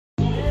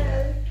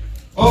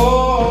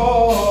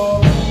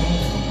Oh,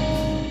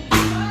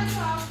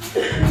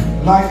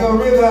 like a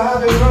river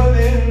I've been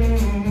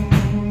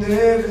running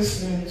ever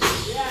since.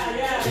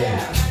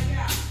 Yeah.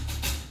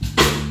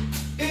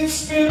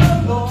 It's been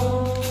a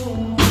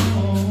long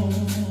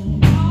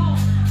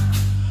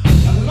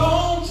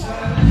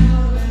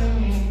time,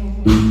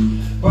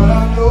 but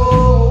I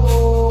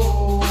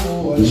know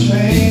a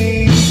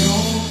change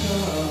gonna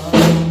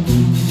come.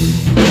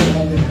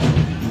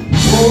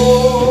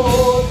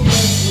 Oh,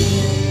 yes,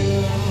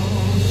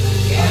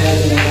 I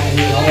had to let out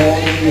here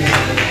all the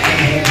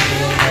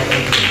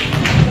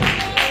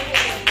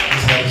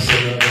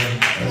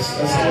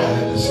That's all I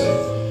had to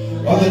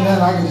say. Other than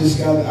that,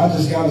 I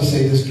just gotta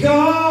say this.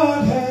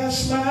 God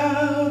has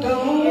smiled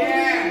on me.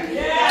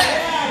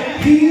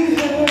 He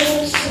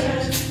has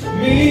set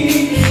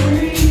me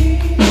free.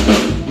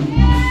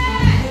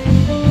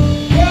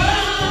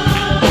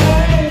 God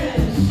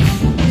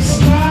has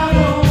smiled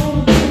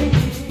on me.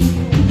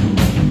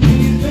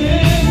 He's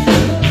been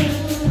good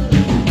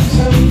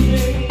to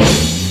me.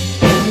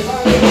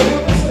 Everybody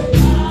ever say,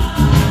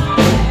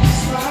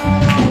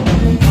 smile on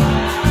me.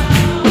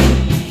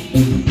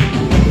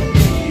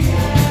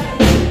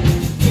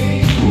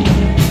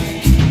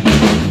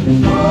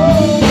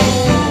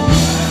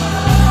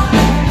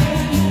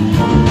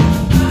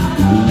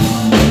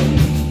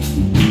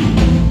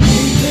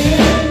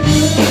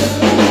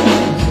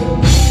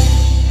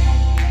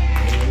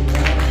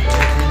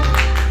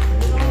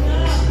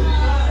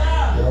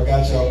 Y'all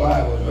got your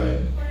Bibles, right?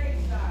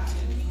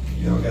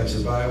 Y'all got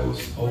your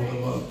Bibles? Hold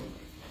them up.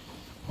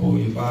 Hold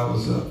your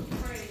Bibles up.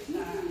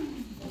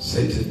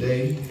 Say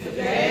today,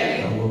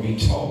 I will be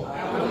taught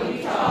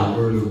the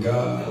Word of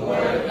God.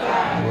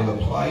 I will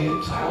apply it,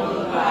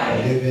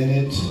 live in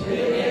it,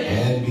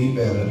 and be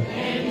better.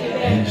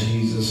 In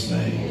Jesus'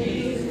 name.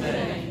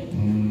 Amen.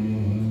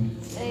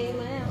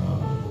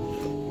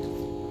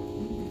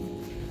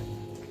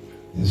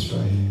 This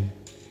right here.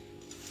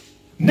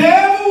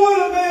 Never would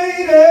have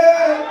made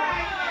it.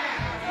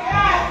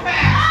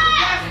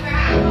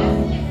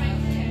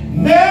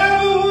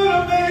 Never would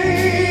have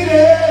made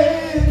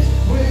it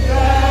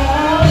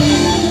without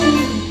you.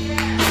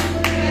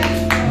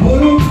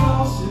 Would have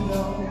lost it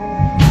all.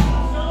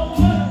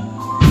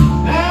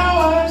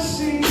 Now I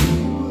see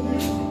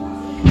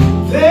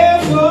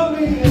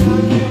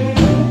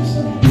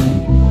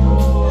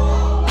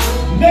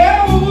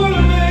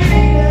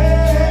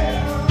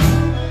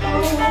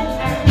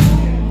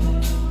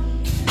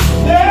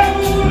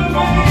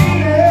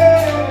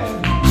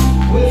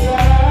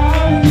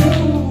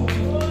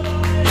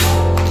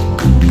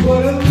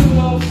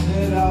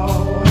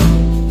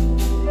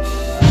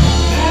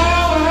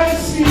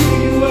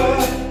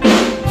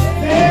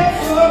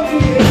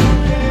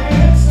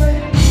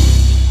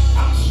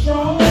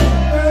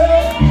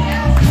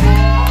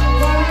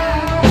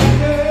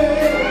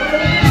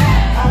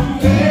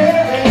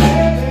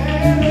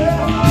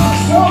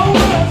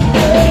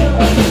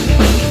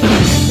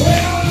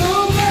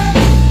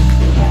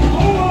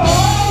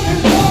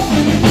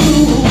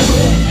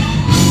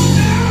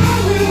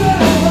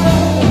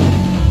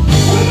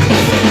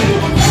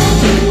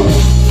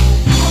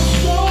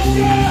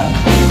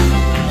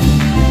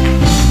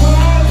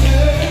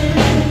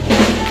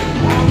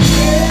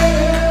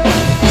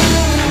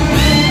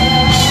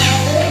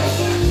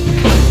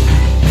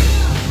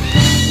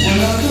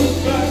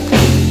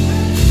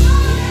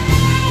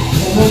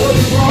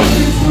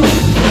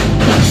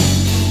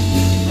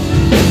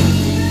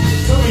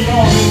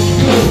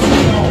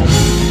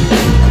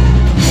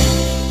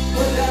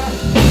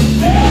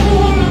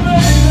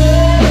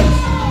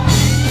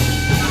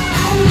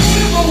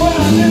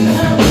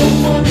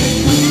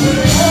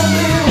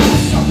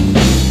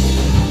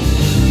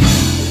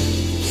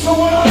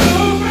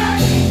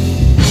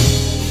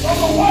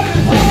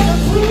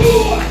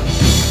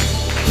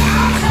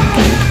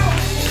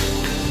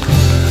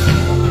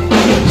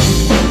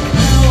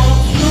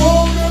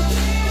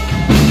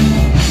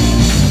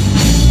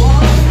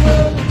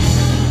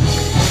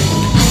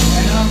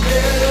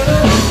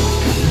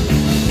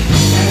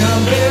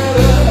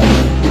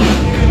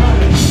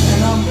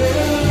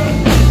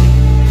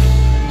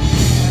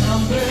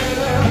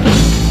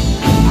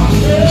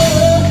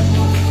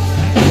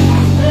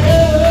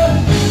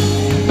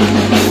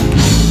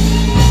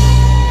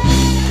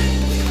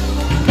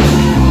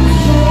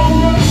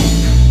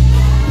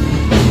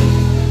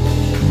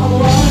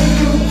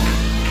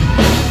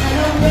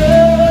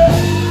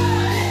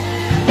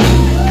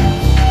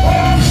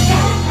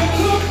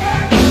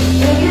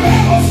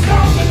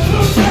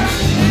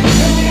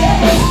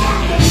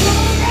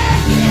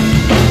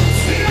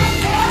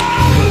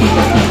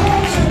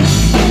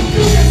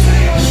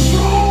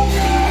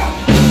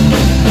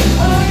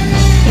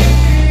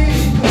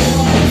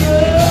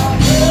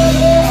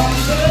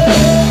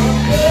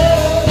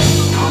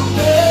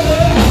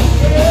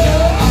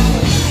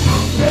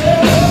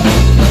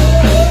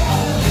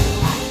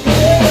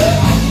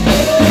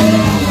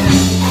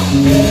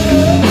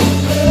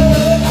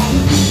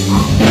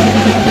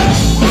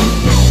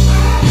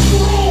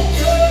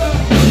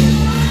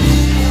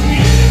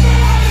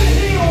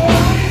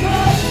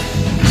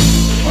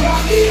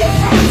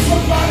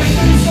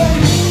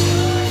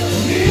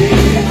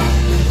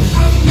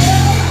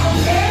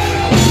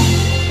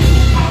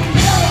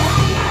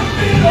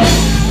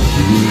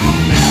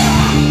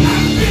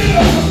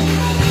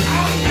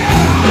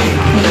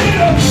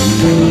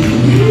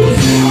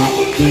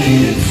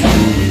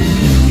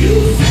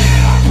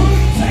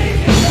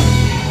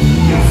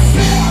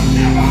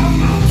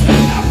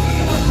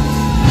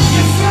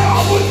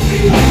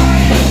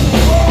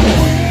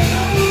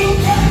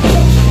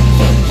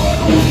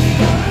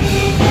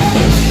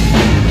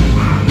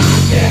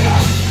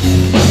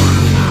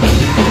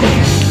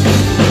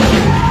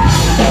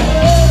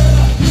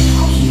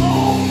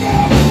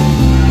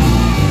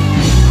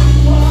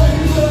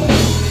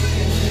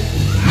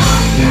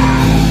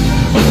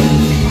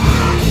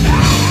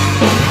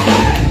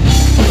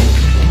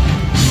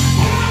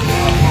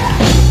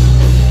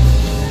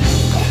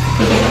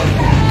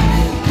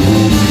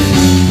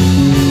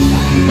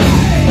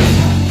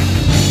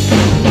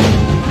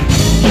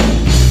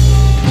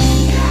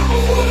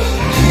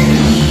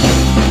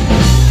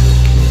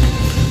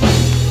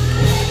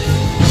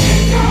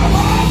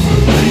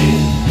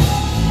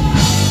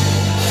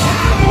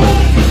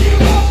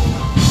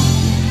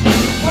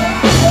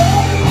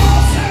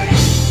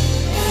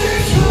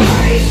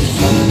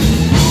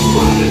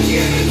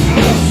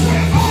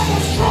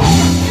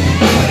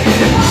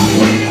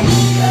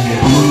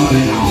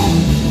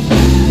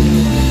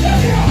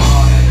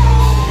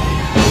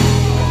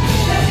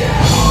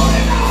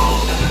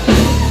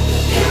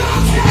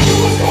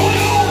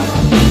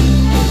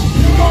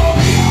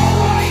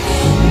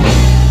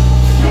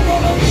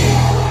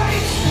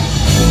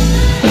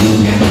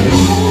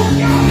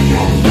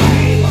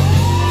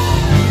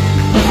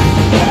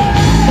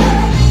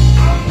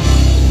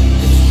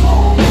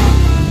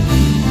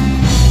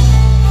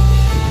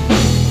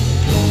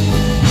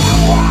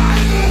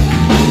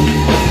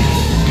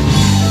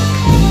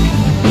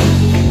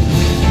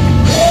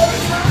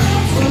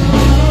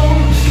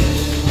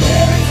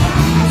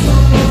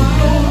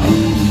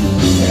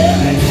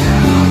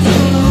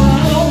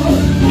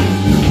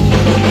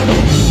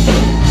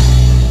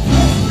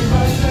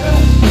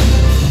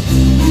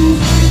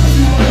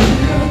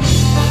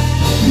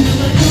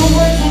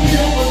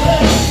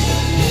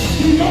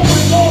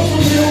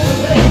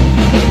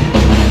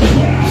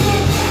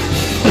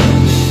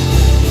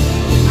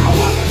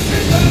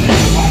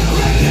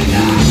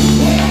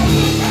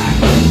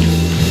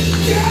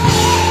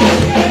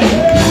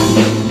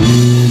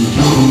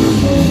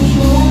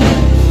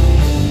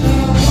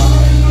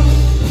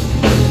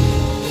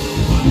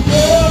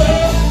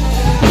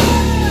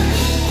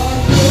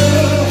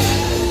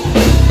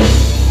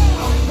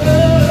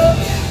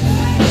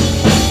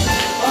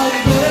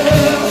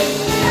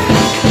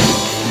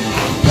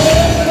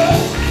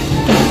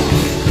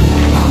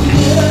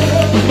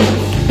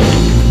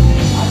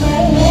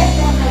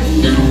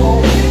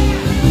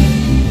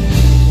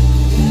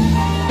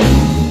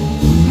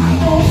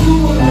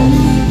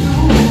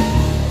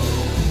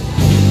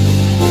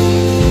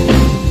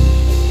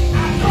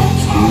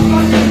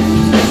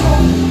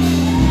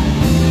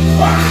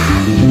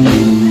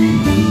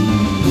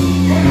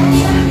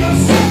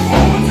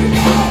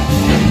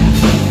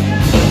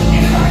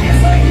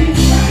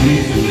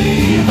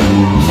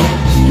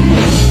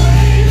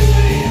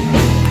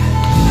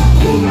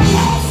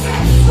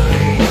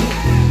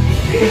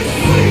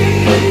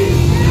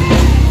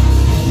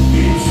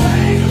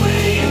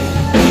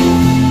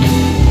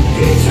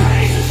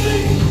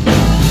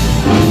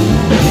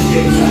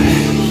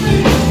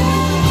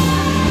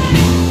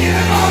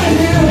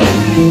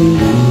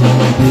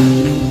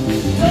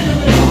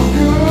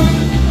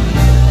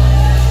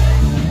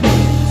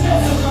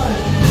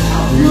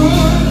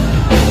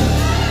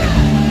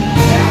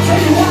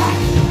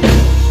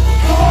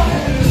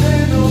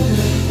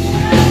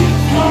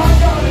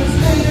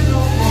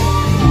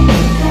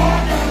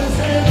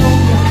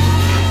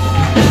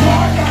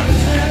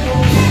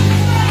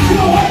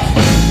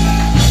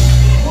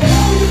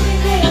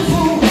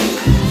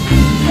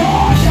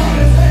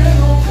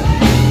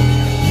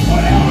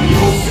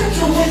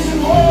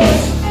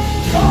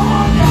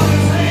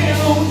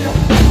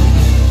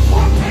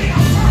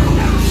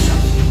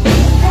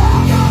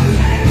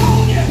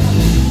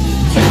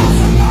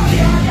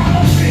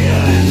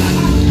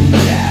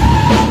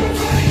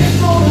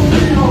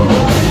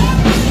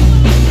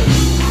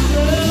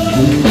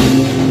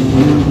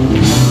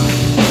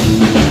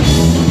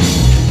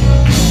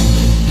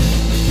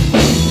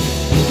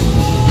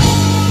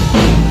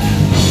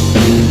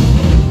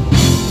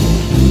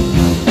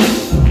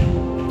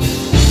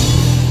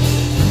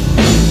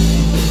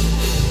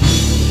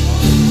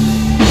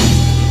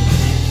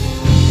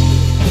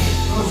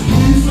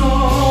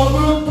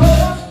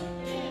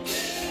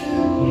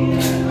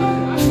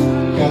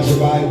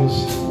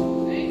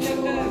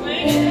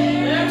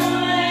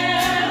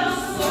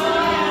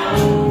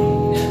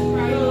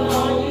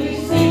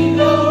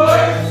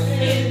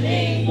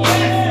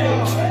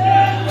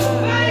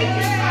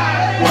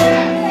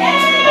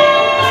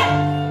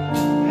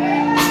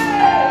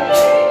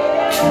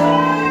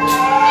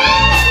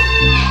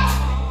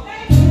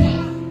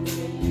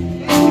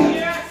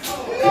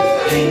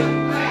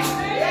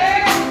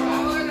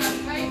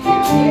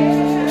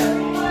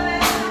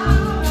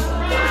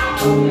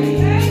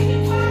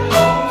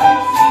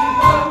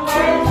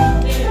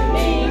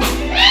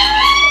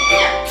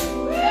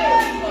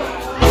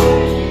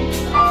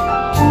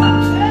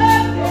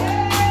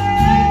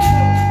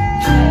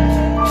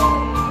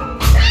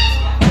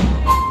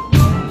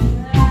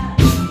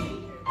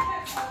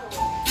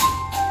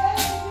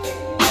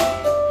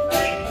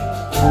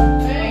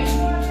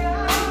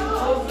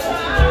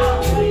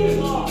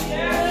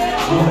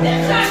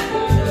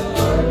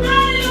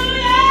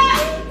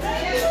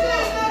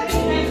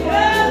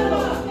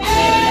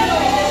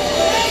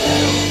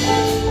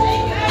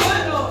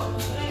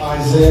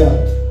Isaiah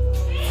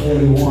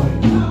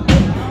 41.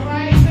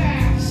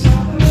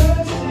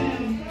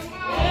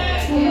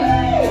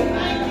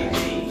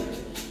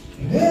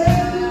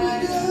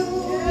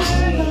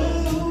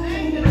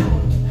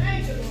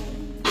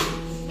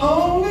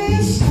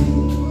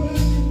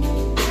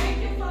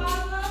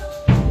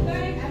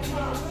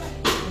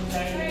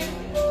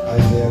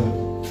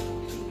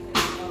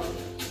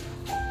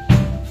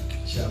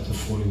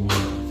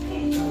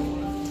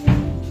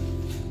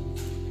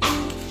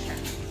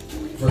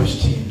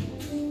 Verse 10.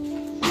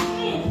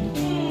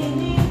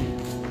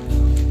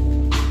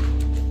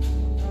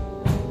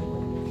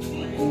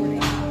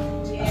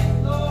 Yes,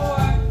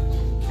 Lord.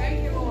 Thank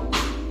you, Lord.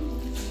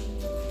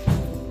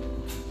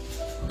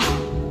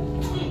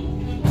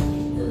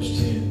 Verse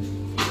 10.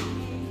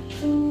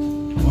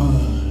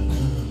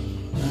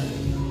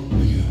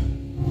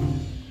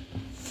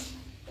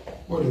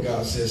 Word of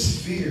God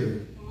says,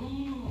 fear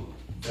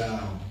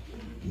thou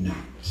not,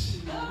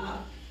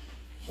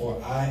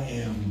 for I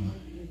am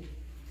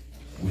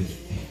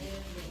with thee.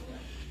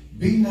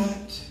 Be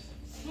not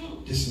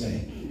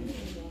dismayed,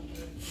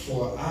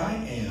 for I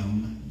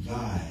am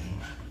thy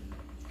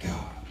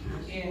God.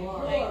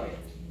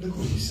 Look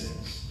what he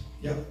says.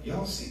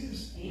 Y'all see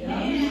this?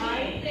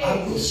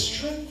 I will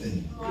strengthen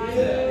thee.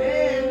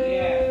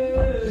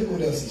 Look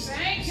what else he said.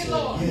 Thank you, He said,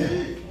 Lord.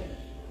 yeah,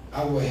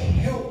 I will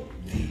help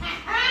thee.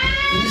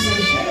 And he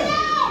says,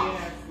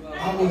 yeah,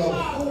 I will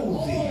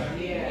uphold thee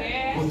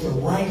with the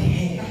right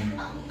hand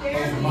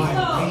of my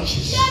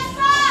righteousness.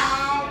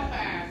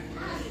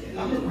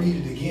 I'm going to read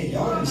it again.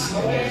 Y'all didn't see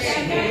that.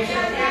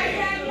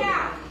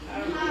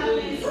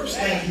 First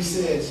thing he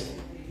says,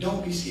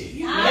 don't be scared.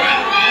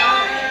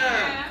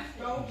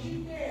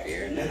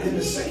 And then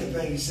the second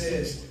thing he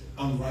says,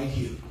 I'm right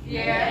here.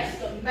 Yes.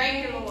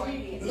 Thank you, Lord.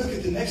 Look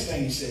at the next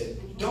thing he said.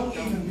 Don't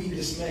even be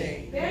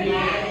dismayed.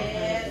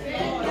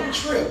 Don't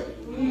trip.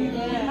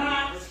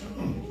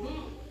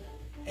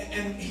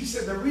 And he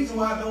said, the reason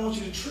why I don't want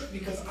you to trip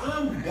because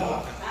I'm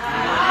God.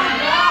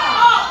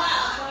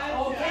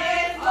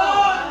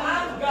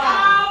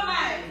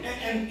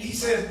 And he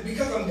says,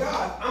 because I'm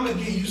God, I'm going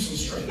to give you some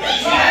strength.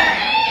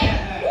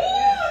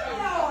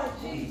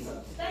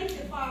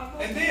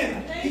 And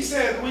then he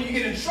said, when you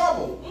get in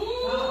trouble, I'm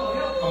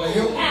going to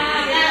help you.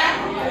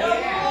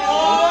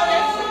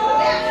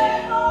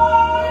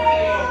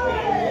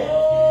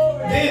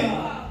 Then,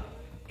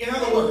 in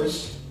other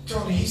words,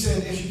 Tony, he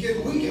said, if you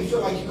get weak and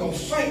feel like you're going to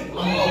faint, I'm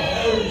going to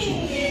uphold you.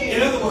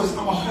 In other words,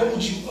 I'm going to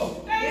hold you up.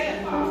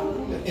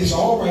 It's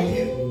all right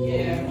here.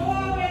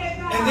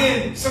 And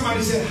then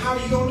somebody said, how are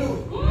you going to do it?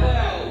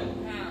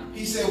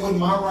 He said, with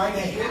my right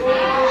hand.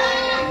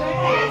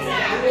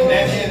 And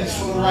that hand is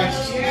full of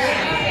righteousness.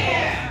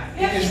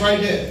 It's right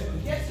there.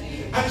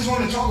 I just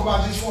want to talk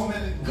about this for a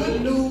minute.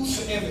 Good news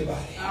for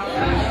everybody.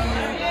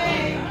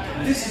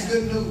 This is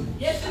good news.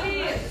 Yes, it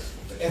is.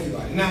 For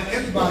everybody. Now,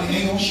 everybody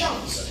ain't going to shout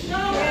and say.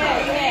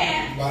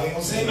 Everybody ain't going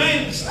to say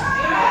amen and say.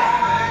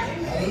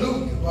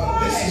 Hallelujah. But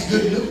this is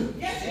good news.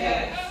 Yes,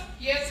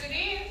 it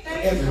is. For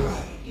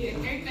everybody.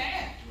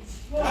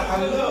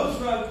 I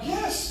love,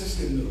 yes, it's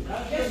good news.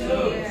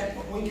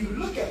 But when you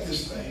look at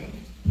this thing,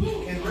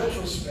 in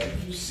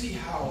retrospect, you see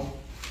how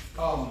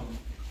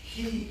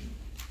he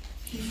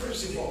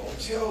first of all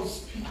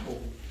tells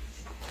people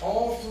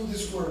all through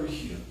this word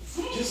here,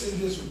 just in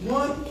this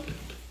one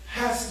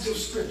passage of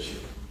scripture,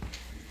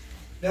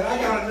 that I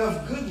got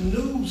enough good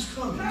news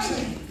coming to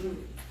you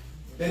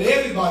that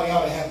everybody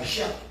ought to have a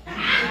shout.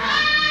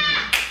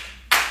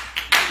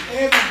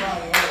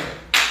 Everybody ought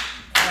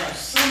to have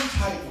some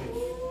type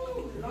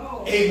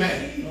of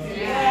amen.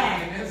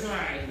 Yeah, that's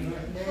right.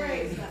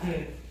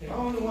 The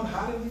only one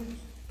hiding it?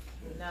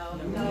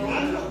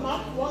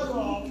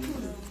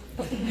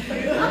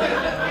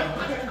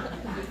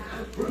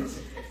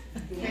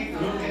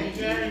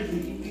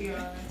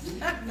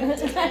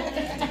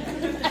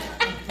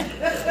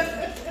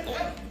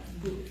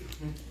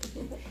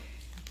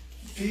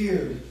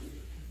 Fear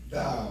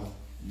thou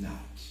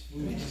not.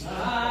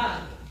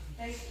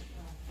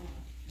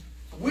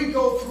 We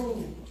go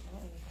through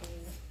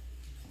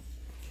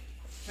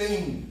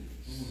things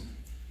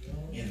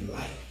in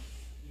life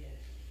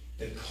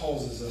that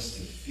causes us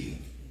to fear.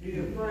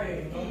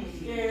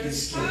 Get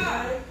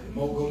scared.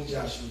 Mo, go to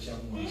Joshua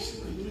chapter 1,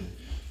 sit right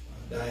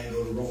there. Diane, go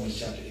to Romans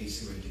chapter 8,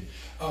 sit right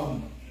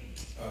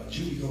there.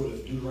 Judy, go to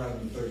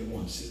Deuteronomy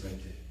 31, sit right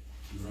there.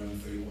 Deuteronomy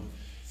 31.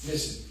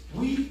 Listen,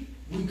 we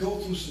go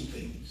through some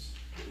things,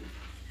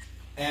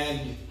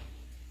 and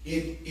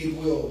it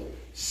will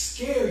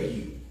scare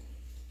you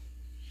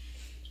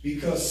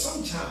because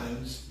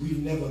sometimes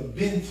we've never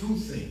been through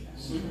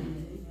things.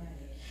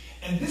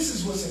 And this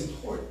is what's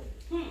important.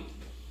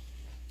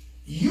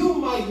 You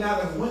might not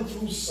have went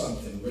through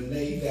something,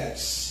 Renee, that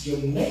your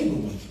neighbor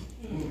went through.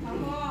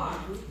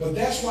 But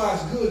that's why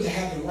it's good to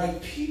have the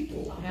right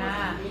people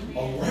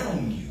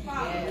around you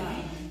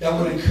that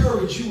would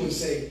encourage you and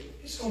say,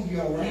 it's going to be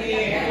all right.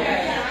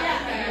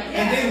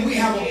 And then we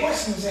have a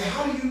question and say,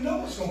 how do you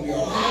know it's going to be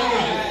all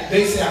right?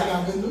 They say, I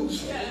got good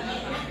news for you.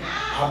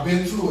 I've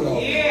been through it all.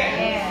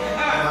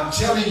 And I'm I'm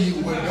telling you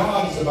what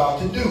God is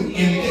about to do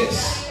in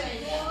this.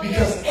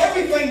 Because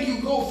everything you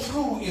go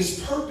through is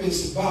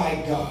purposed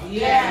by God.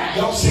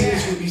 Y'all say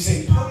this with me.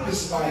 Say,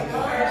 purposed by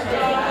God.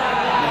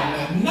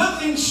 Now,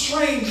 nothing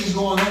strange is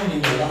going on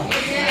in your life.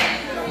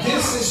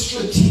 This is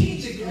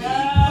strategically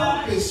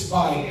purposed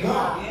by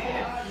God.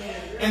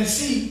 And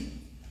see,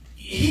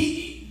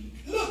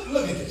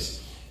 look at this.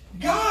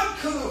 God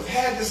could have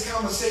had this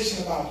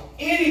conversation about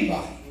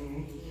anybody.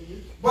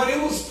 But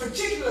it was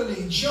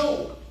particularly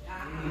Job.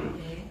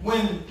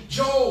 When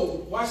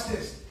Job, watch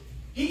this.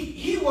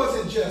 He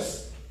wasn't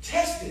just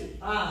tested.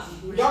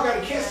 Y'all got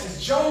to catch this.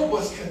 Job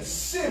was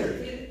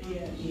considered.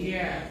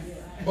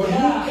 But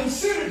who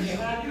considered him?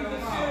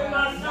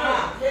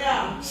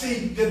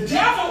 See, the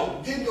devil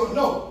didn't go,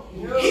 no.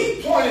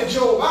 He pointed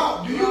Job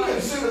out. Do you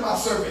consider my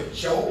servant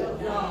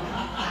Job? Y'all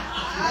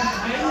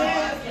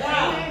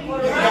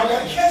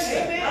got to catch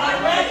that.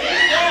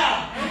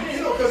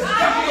 You know, because the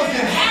devil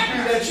wasn't happy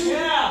that you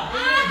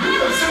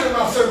consider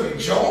my servant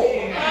Job.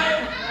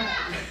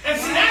 And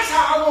see, that's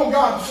how I want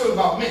God to feel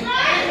about me. When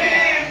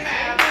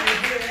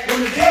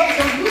the devil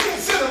comes, you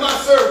consider my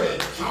servant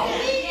Job.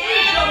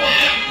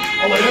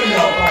 Oh, whatever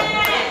y'all call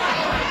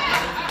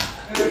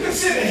it. You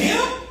consider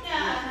him?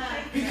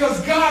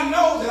 Because God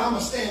knows that I'm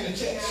going to stand the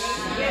test.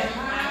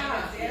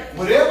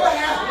 Whatever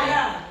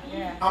happens,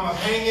 I'm going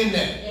to hang in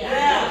there.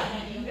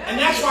 And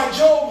that's why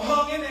Job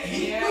hung in there.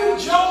 He knew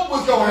Job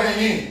was going to hang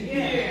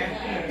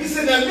in. He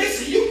said, now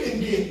listen, you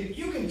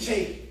can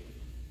take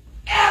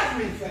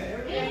everything.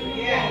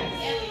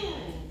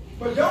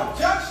 But don't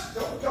touch,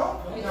 don't.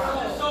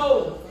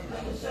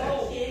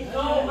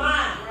 Don't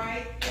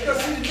mind. Because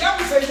see, the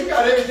devil says you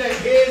got everything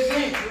hedged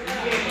in.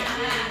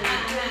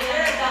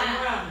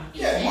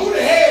 Yeah, move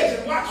the hedge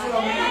and watch what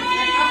I'm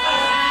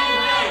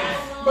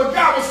doing. But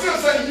God was still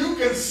saying you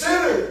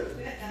consider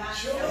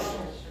Job.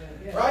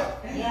 Right?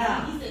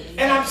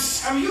 And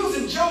I'm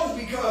using Job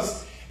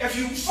because if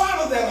you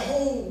follow that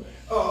whole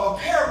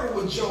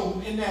parable with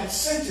Job in that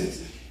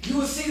sentence, you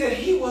will see that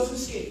he wasn't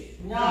scared.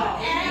 No.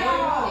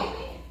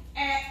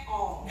 At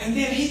all. And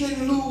then he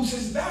didn't lose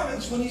his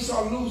balance when he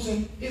started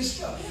losing his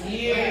stuff.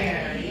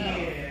 That's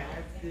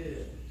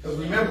good. Because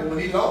remember, when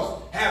he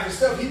lost half his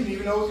stuff, he didn't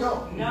even know it was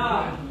gone.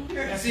 No.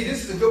 And see,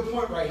 this is a good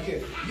point right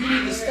here. You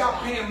need to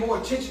stop paying more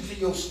attention to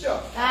your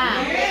stuff.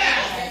 And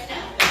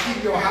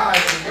keep your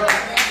eyes on God.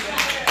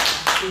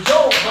 So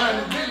Job, Brian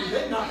and Billy,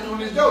 they're knocking on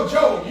his door.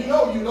 Job, you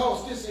know you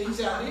lost this. And he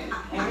said, I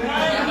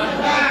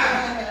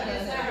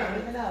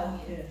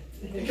did.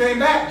 He came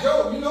back.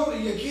 Job, you know that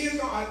your kids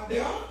are, they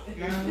are?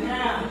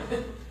 Yeah.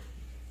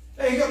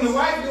 Hey, you got my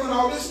wife doing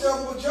all this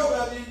stuff with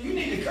Job. You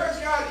need to curse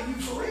God. Are you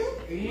for real?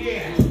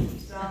 Yeah.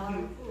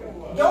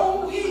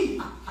 Don't he?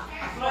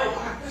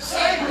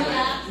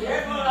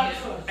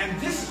 And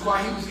this is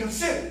why he was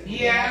considered.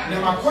 Yeah.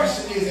 Now my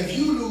question is, if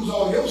you lose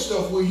all your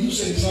stuff, will you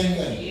say the same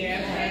thing?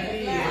 Yeah.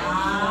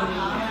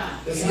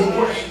 That's a good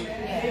question.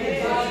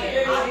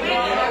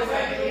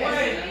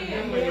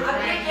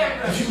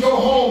 If you go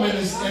home and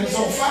it's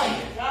on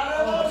fire,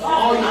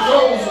 all your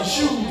clothes and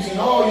shoes and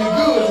all your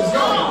goods is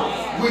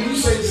gone, will you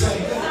say the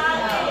same thing?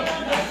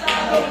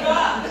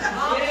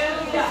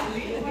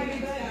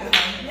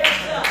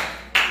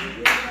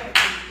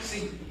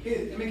 See,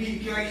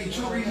 can I give you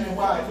 2 reasons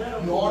why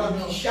you ought to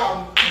be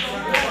shouting in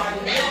front of the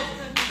fire,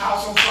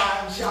 house on fire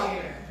and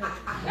shouting?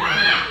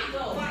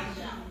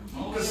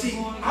 Because see, I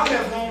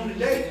left home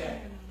today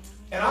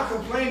and I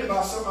complained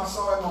about something I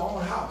saw in my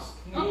own house.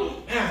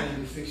 Man, I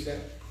need to fix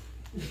that.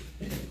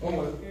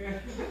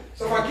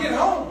 So if I get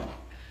home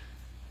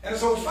and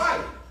it's on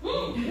fire,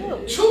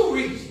 2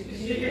 reasons.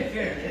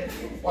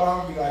 Well, I'm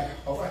going to be like,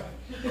 all right.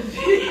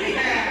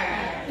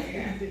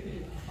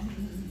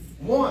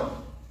 1,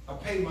 I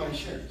paid my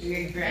insurance.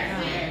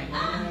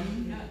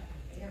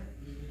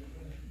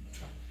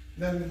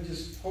 Let me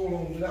just hold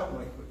on to that one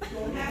right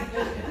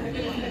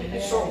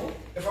quick. So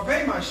if I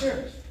pay my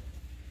insurance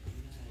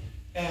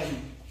and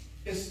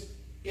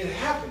it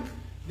happened,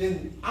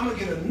 then I'm going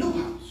to get a new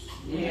house.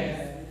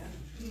 Yeah.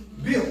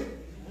 Built.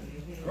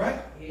 Right?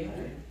 Yeah.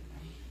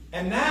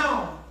 And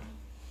now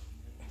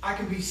I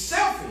can be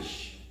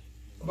selfish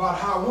about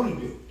how I want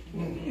to do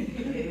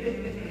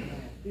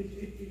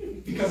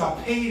it. Because I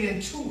paid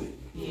into it.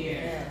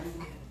 Yeah.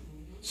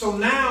 So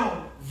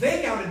now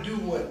they got to do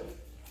what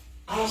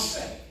I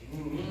say.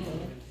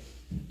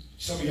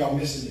 Some of y'all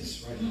missing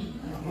this, right?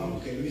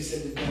 Okay, let me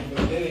set this down,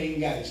 but they ain't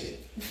got it yet.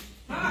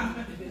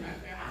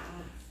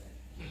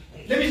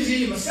 Let me just give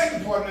you my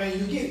second part, man.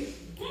 You get it.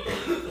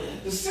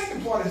 The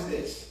second part is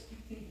this.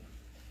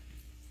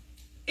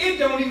 It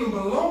don't even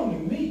belong to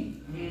me.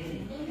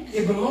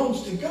 It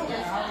belongs to God.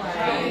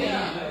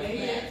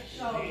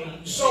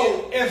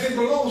 So if it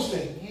belongs to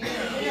Him,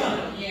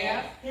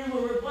 He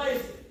will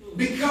replace it.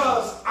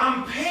 Because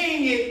I'm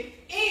paying it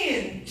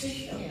in to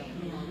Him.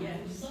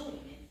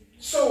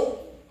 So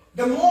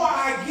the more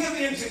I give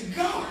in to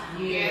God,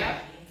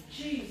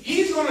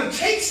 He's going to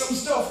take some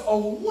stuff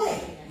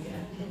away,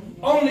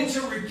 only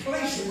to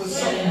replace it with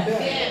something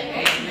better.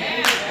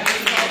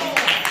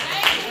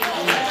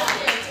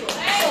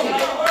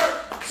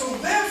 So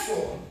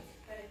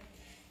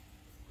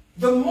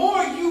the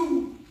more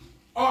you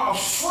are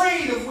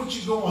afraid of what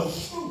you're going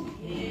through,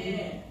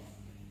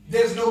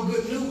 there's no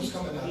good news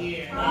coming out.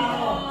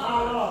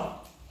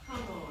 Come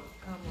on.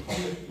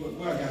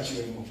 Where I got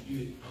you anymore?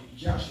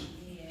 Joshua.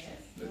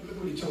 Look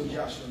what he told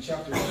Joshua in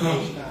chapter verse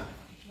 9.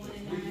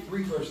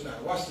 Read verse 9.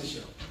 Watch this,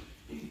 y'all.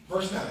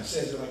 Verse 9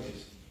 says it like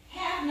this.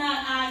 Have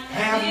not I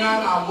commanded? Have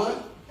not I what?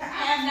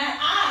 Have not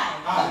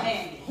I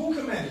commanded? Who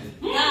commanded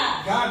it?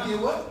 God. God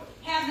did what?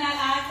 Have not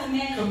I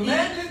commanded?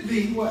 Commanded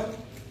thee what?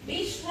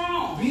 Be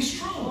strong. Be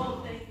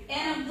strong.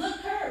 And of good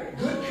courage.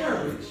 Good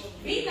courage.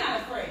 Be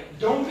not afraid.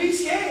 Don't be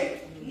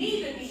scared.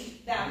 Neither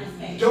be thou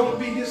dismayed. Don't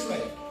be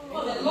dismayed.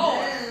 For the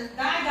Lord,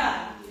 thy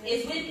God,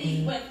 is with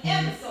thee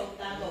wherever so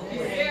thou goest.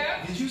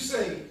 Yeah. Did you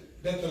say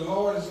that the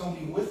Lord is going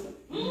to be with them?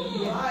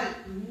 Right.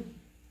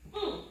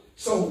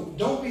 So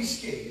don't be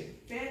scared.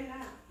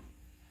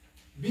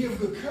 Be of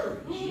good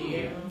courage.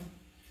 Yeah.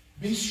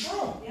 Be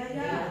strong.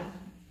 Yeah.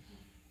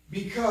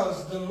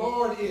 Because the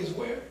Lord is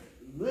where?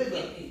 With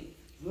thee.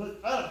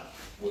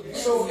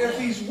 So if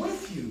he's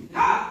with you,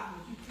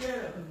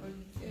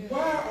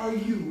 why are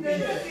you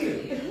in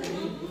fear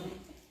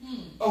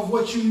of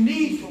what you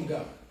need from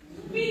God?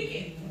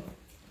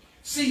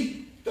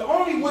 See, the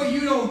only way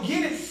you don't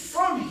get it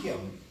from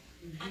him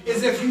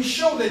is if you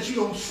show that you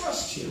don't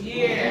trust him.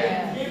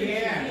 Yeah.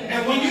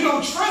 And when you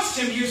don't trust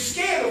him, you're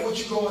scared of what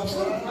you're going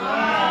through.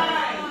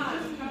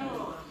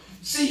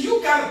 See,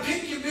 you got to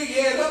pick your big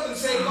head up and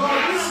say, Lord,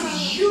 this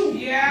is you.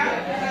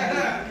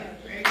 Yeah.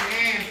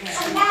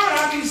 So why would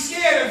I be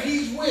scared if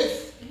he's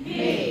with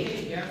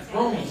Me.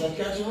 Romans? I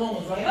got your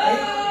Romans, right?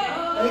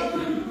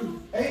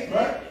 8,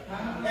 right?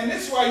 And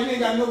this is why you ain't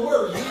got no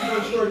worries. Read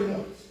verse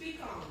 31. Speak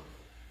on.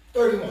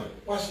 31.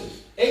 Watch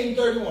this. 8 and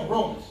 31.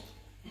 Romans.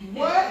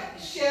 What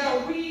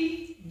shall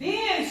we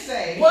then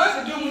say?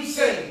 What do we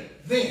say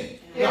then?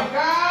 If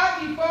God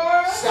be for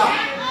us?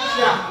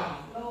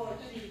 Stop. Lord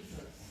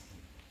Jesus.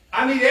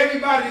 I need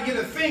everybody to get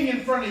a thing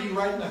in front of you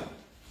right now.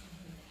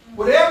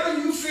 Whatever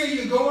you feel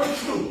you're going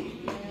through,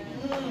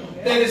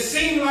 that it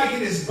seems like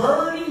it is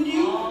burdening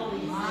you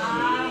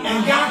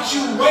and got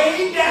you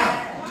way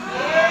down,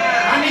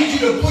 I need you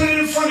to put it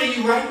in front of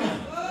you right now.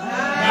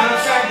 Matter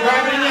of fact,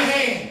 grab it in your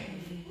hand.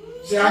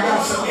 See, I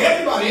got some.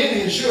 Everybody in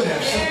here should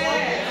have something.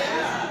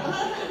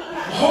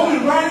 Hold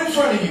it right in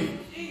front of you.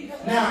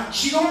 Now,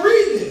 she gonna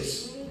read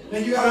this. Now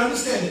you gotta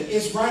understand it.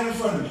 It's right in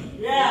front of me.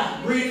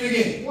 Yeah. Read it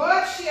again.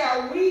 What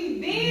shall we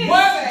then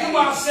What say? do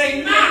I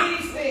say now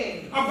These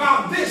things.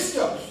 about this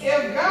stuff?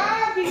 If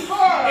God be for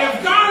us,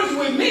 If God is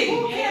with me,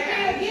 who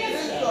can be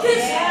against us?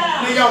 this.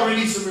 Now y'all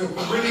release it real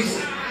quick. Release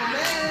it.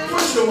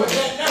 Push it away.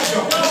 Let's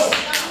go.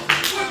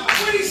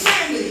 What he's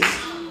saying is,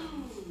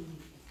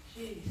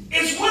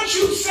 it's what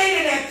you say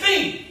to that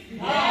thing.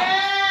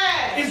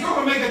 It's going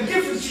to make a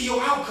difference to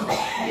your outcome.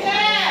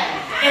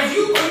 If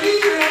you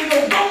believe it ain't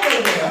going to go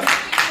nowhere,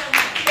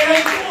 it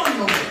ain't going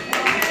nowhere.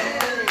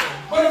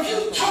 But if you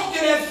talk to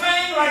that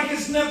thing like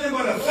it's nothing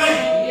but a thing,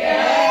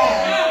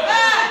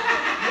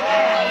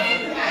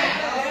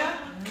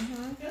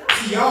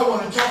 see, y'all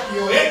want to talk to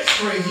your ex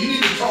crazy, you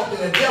need to talk to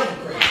that devil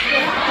crazy.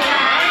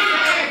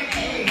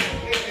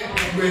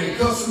 You ready to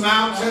cuss him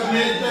out, tell him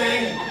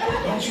anything,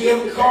 don't you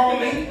ever call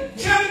me?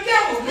 Tell the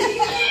devil, please.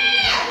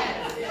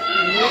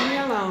 Leave me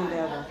alone,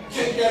 devil.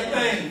 Take that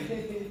thing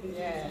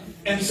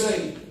and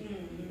say,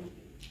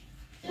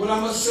 what I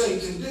must say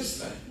to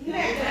this thing.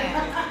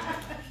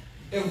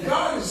 If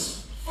God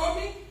is for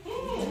me,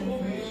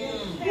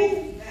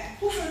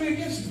 who can be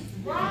against me?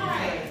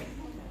 Right.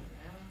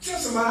 Tell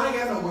somebody I ain't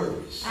got no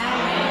worries.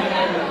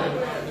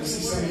 You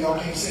see, some of y'all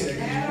can't say that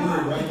because you're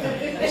worried right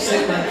now. Say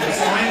it right now.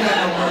 Say, I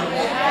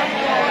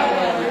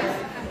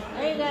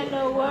ain't got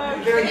no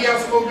worries. Can I give y'all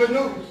some more good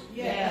news?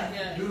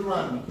 Yeah.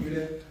 Deuteronomy. You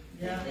there?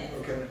 Yeah.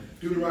 Okay.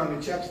 Deuteronomy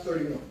chapter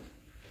 31.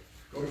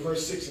 Go to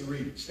verse 6 and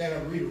read it. Stand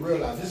up and read it.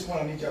 Realize this is one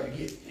I need y'all to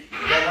get.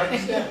 Y'all write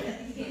this down.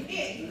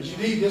 But you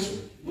need this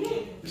one.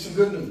 This is some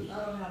good news.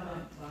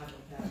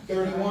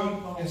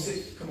 31 and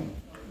 6. Come on.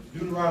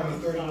 Deuteronomy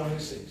 31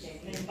 and 6. You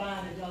can't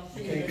find it?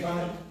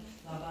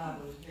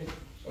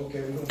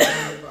 Okay, we're going to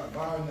find it.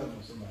 Buy another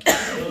one, somebody.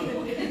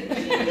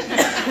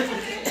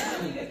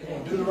 Come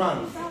on,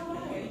 Deuteronomy.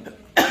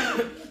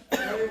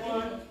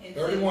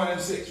 31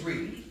 and 6.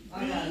 Read.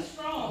 Be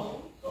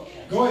strong.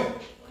 Go ahead.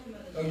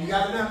 Oh, you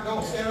got it now? Go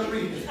on, stand up and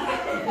read it.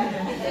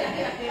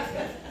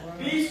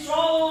 Be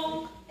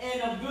strong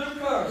and of good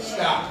courage.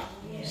 Stop.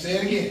 Say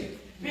it again.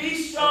 Be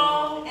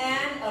strong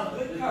and of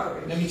good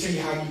courage. Let me tell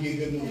you how you get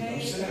good news.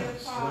 Don't sit down.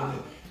 Sit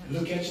down.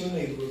 Look at your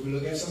neighbor.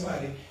 Look at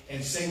somebody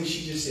and say what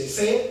she just said.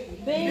 Say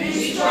it.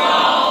 Be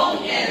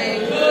strong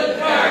and of good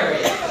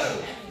courage.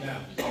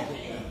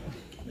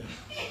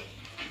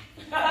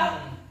 Now.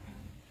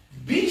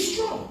 Be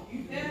strong.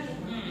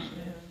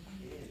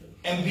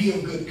 And be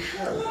of good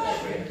courage.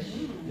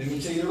 Let me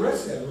tell you the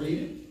rest of that. Read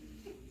it.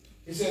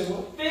 It says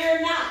what?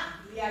 Fear not.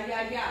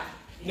 Yeah.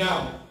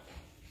 Now,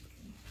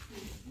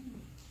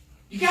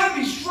 you got to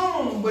be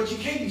strong, but you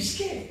can't be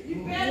scared.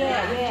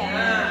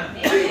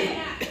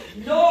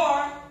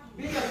 Nor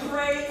be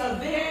afraid of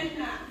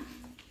them.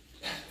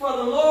 For For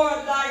the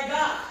Lord thy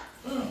God,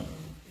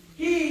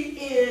 he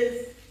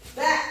is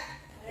that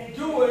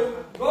doeth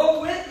go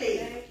with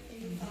thee,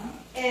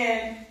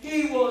 and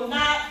he will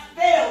not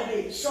fail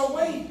thee. So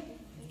wait.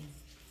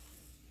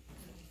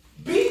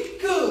 Be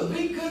good.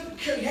 Be good.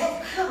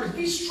 Have courage.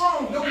 Be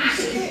strong. Don't be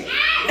scared.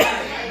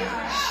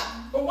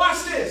 But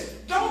watch this.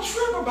 Don't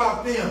trip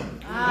about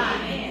them.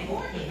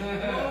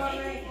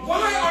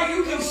 Why are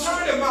you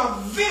concerned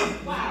about them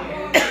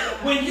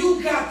when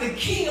you got the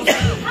King of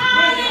Kings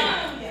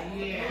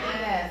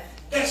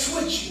that's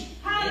with you?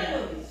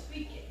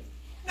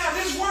 Now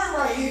this word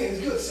right here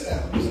is good. Sit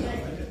down. Sit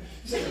down right there.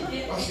 Sit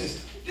down. Watch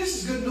this. This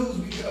is good news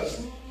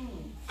because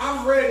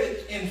I've read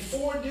it in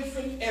 4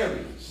 different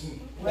areas.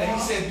 That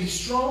he said, be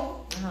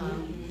strong,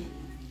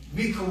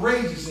 be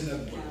courageous, in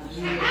other words,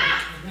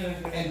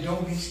 and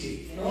don't be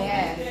scared.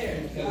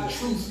 And the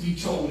truth be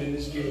told in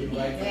this building,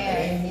 right? That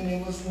ain't mean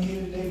they wasn't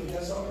here today, but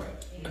that's all right.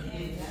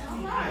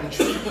 The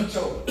truth be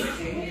told.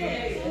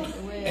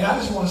 And I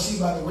just want to see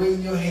by the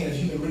raising your hand if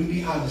you can really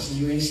be honest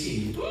and you ain't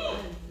scared.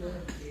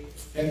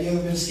 Have you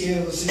ever been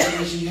scared of a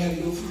situation you had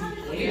to go through?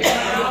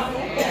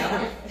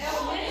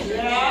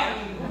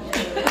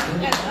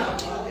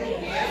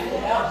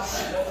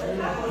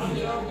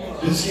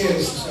 Been scared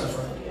of some stuff,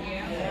 right?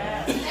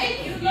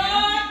 Thank you,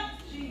 Lord.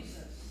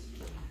 Jesus.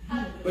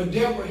 But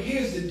Deborah,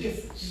 here's the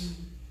difference.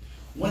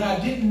 When I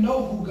didn't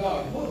know who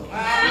God was, I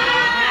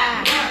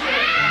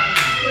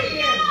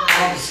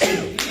was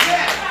scared.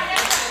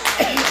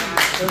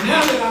 But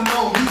now that I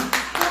know He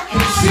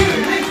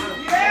considered me,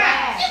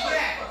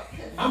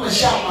 I'm going to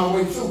shout my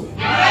way through it.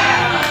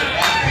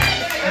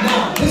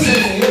 Now, this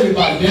isn't for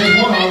everybody. There's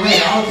one already.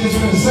 I was just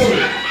going to say,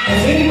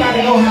 if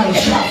anybody know how to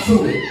shout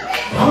through it,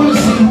 I want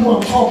to see who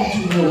I'm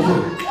talking to real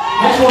quick. I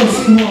just want to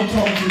see who I'm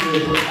talking to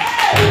real quick.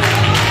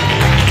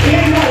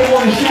 Anybody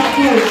want to shout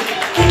through it?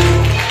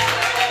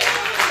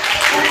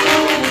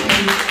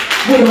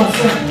 What am I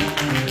saying?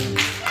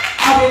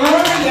 I've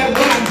learned that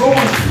what I'm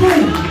going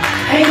through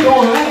ain't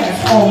going to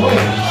last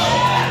always.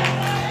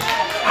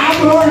 I've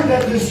learned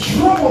that this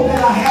trouble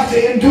that I have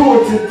to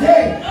endure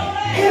today,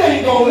 it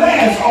ain't going to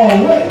last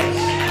always.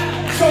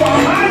 So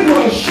I might as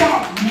well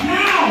shout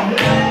now.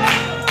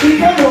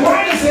 Because the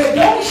writer said,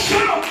 don't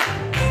shout.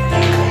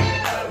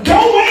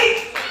 Don't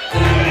wait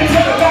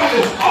until the battle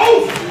is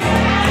over.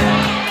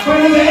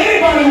 But is there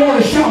anybody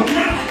want to shout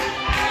now?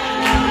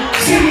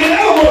 See, in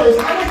other words,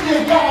 I would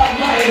give God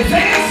my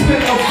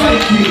advancement of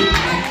thank you.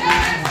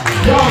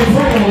 Y'all ain't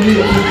praying with me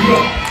up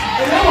here.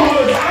 In other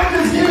words, I'm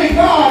just giving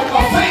God a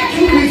thank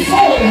you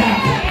before it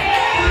happened.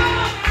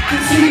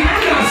 And see,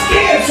 I'm not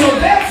scared, so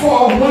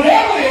therefore,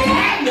 whatever is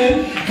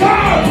happening,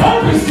 God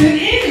purposed it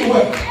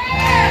anyway.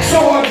 So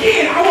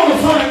again, I want to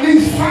find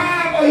these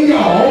 5 of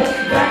y'all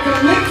that can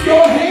lift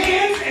your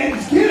hands and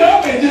get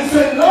up and just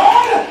say,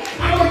 Lord,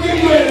 I'm going to give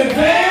you an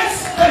advance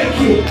thank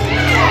you.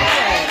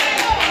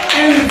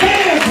 An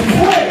advance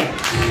praise.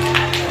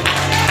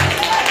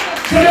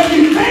 Because if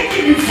you thank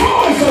it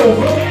before it's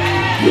over,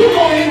 you're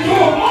going to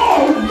endure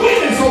more when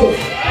it's over.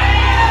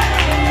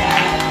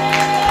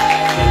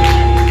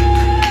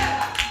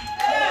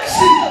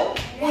 See,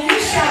 when you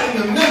shout in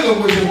the middle of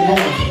what you're going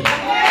through,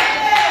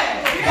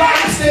 God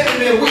is standing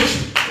there with you.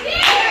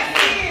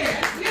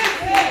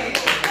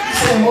 He's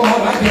saying, well, I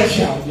got to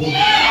shout, boy.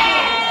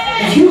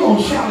 If you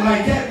don't shout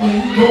like that when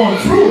you're going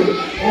through it,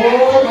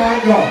 oh my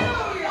God.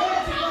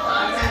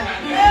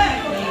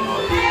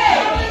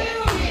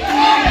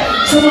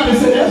 Somebody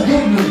said, that's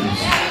good news.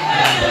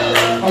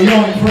 Oh,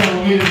 y'all ain't praying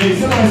with me today.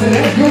 Somebody said,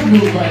 that's good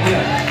news right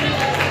there.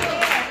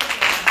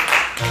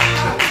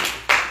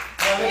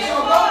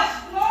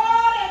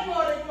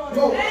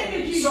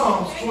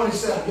 Psalms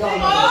 27. Y'all know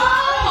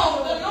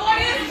that. The Lord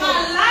is my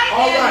light.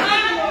 All right.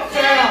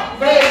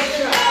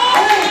 Salvation.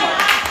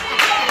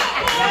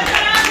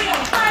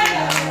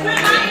 When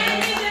my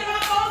enemies and my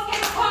foes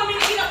came upon me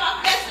to eat up my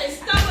flesh, they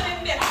stumbled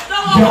and fell. The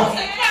Lord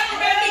said,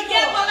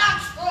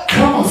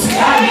 come on, see,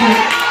 I hear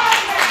it.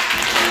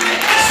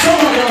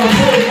 Someone gonna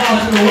pray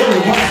out to the word.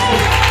 Watch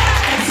this.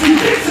 And see,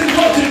 this is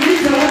what you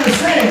need to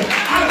understand.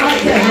 I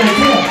like that right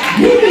there.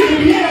 You need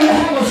to be able to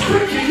have a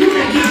scripture you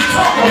can just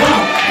talk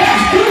about.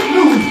 That's good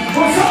news.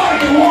 When somebody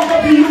can walk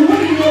up to you, what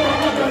do you know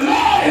about the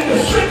Lord and the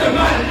strength of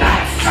my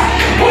life?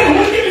 Well,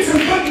 give me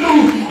some good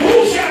news.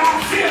 Who shall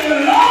I fear?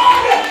 The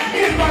Lord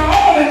is my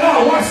all in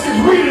all. Watch this.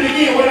 Read it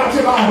again without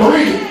your Bible.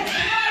 Read it.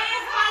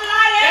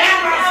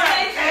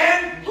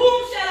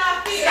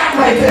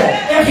 Right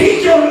there. If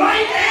he's your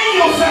light and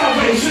your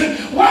salvation,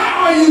 why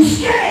are you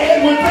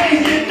scared when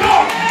things get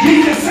dark?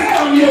 He just said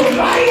I'm your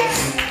light.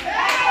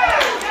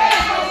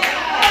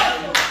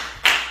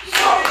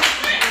 So,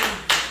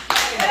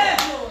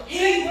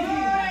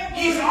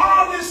 he's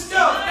all this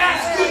stuff.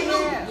 That's good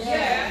news.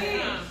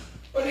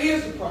 But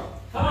here's the problem.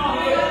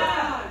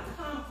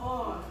 Come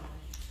on.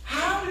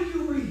 How do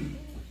you read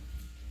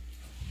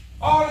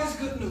all this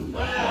good news?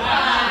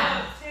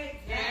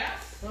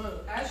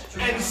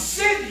 And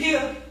sit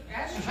here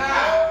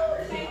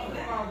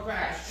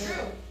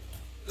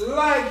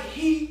like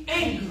he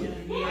ain't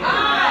good.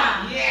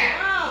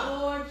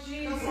 Lord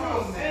Jesus.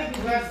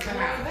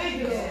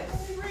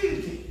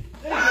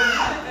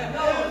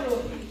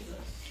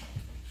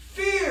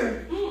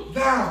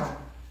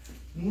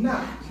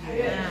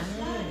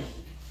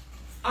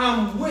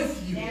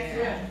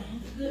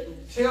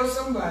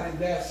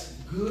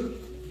 good.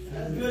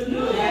 That's good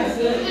news. That's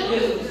good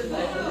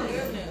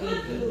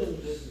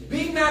news.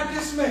 Be not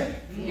dismayed.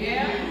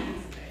 Yeah.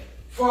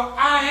 For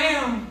I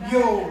am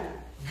your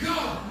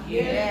God.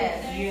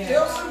 Yes.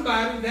 Tell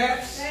somebody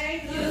that's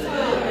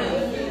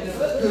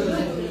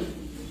good.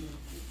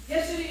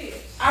 Yes, it is.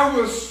 I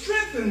will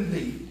strengthen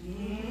thee.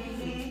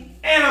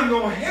 And I'm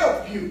going to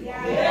help you.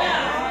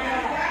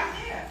 Yeah.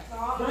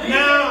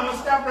 Now I'm going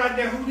to stop right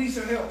there. Who needs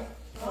some help?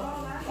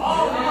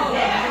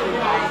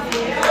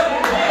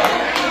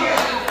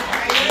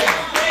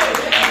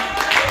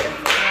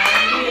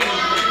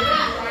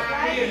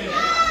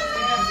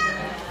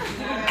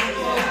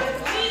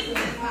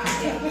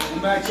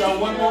 I'm ask y'all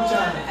one more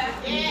time.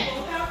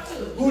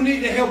 Who need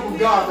the help of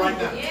God right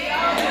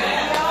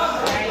now?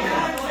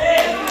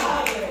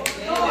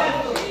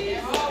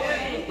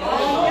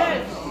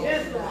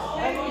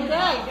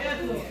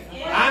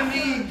 I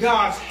need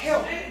God's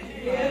help.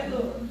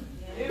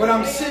 But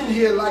I'm sitting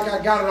here like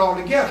I got it all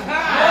together.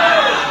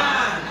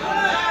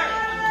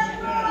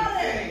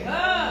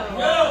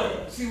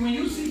 See, when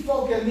you see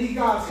folk that need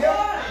God's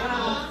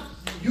help,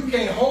 you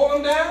can't hold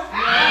them down.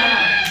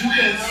 You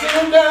can't sit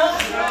them down.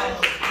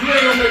 You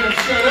ain't going to make them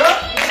shut up.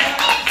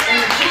 And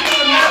the truth of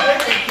the matter, they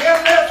can care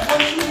less what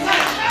you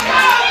think.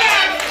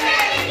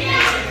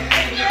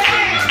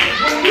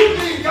 When you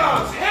need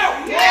God's help,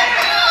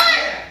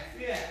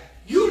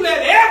 you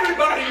let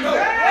everybody know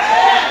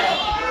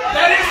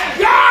that it's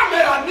God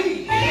that I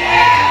need.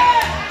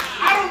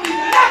 I don't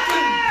need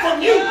nothing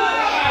from you.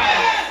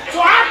 So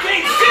I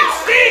can't sit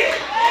still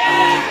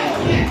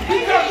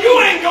because you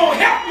ain't going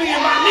to help me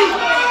in my need.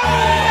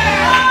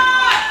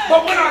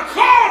 But when I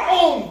called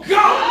on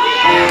God,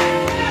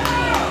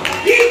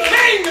 He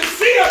came to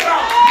see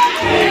about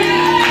me.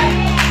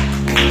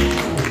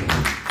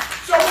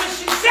 So when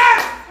she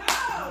said,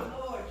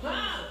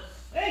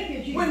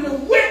 when the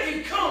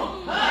wicked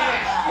come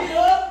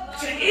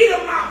to eat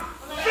of my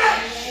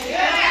flesh,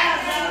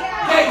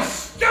 they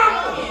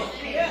stumble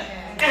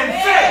and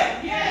fail.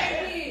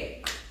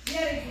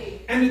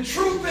 And the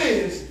truth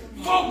is,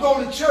 folk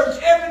go to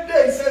church every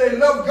day, say they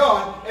love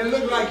God, and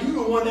look like you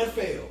the one that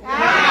failed.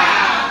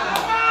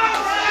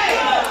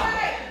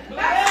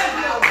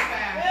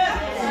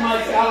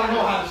 Somebody say, I don't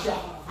know how to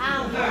shout. I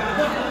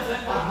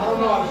don't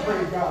know how to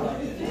praise God like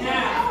that.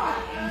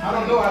 I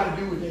don't know how to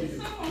do what they do.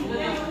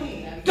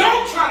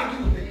 Don't try to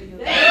do what they do.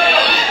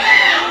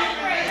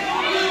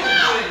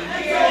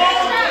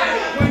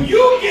 When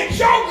you get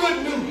your good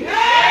news,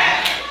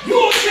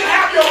 you should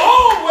have your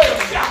own way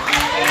of shouting.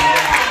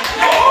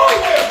 Your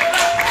own way of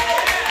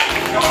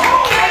Your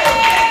own way of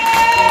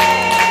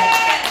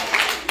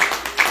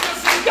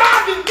See, God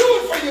didn't do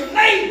it for your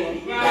neighbor.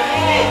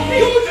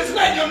 You just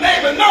let your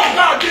neighbor know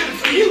God did it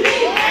for you.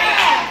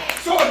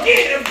 So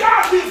again, if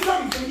God did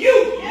something for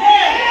you,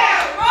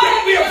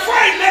 don't be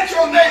afraid. Let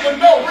your neighbor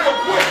know real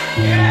quick.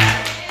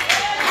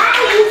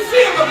 How you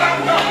feel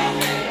about God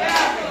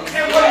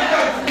and what He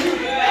does for you.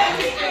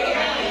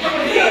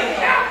 He is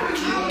helping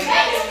you.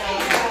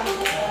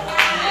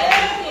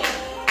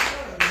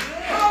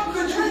 How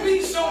could you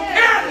be so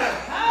careless?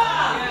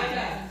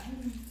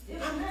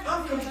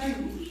 I'm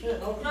confused.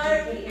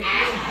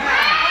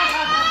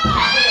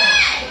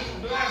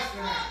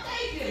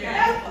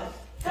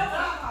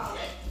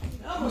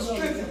 I'm going to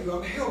strengthen you. I'm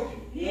going to help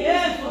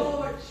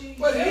you.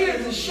 But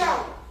here's the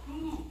shout.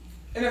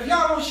 And if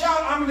y'all don't shout,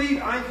 I'm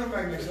leaving. I ain't coming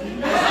back next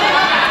week.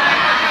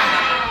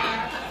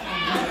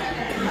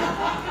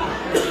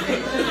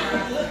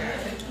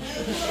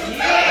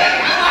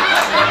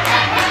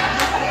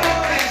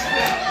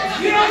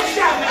 If you don't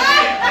shout,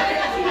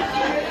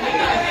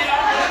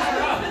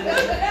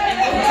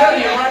 I'm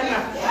telling you right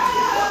now.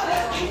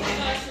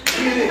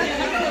 Here it is.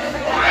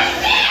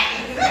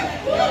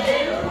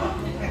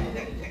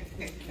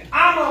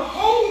 I'm going to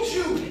hold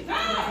you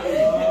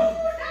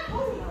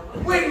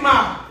with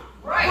my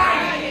right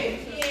hand.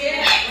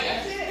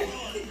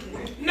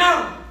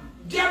 Now,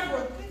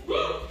 Deborah,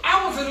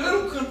 I was a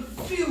little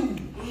confused,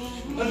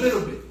 a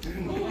little bit.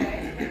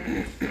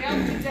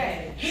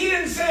 He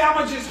didn't say, I'm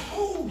going to just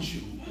hold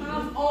you.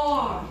 Come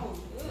on.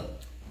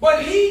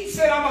 But he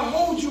said, I'm going to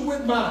hold you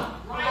with my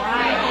Right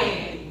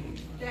hand.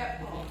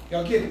 That part.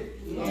 Y'all get it?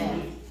 Yeah.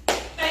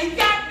 Now, he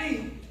got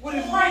me with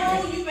his right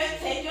hand. You better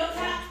take your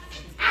time.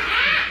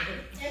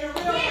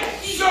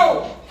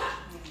 So,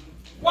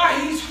 while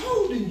he's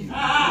holding you,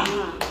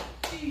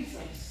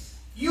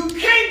 you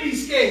can't be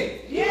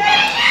scared.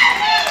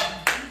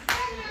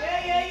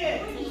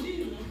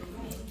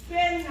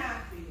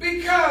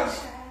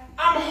 Because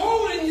I'm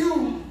holding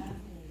you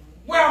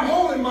where I'm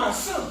holding my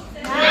son.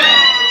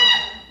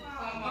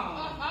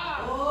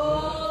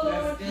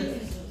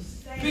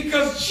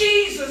 Because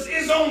Jesus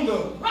is on the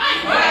right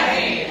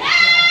hand.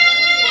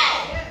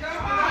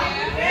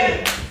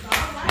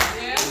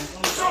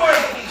 So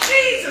if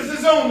Jesus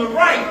is on the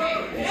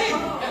right,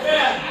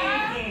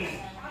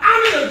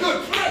 I'm in a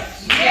good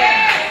place.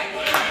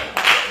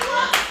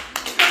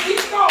 Because he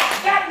thought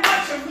that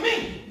much of me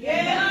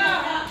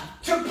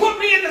to put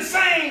me in the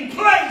same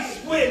place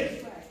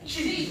with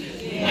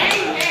Jesus.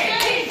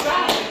 Amen.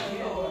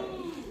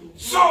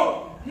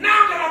 So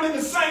now that I'm in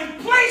the same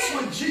place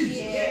with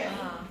Jesus,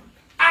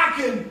 I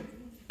can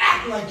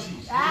act like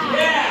Jesus.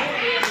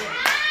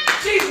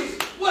 Jesus,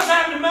 what's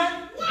happening,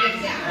 man?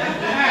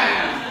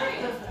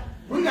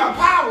 We got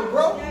power,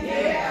 bro.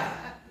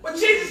 But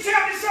Jesus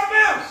tell me something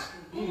else.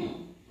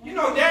 You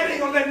know, Daddy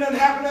ain't gonna let nothing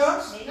happen to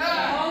us.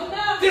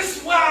 This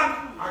is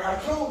why I got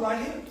clothes right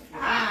here.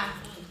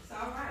 It's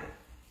all right.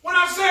 When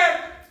I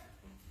said,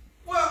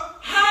 well,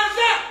 how's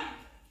that?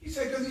 He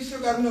said, because he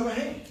still got another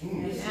hand.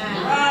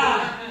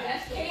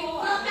 That's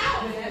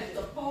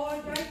the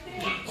part right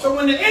there. So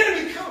when the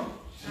enemy comes,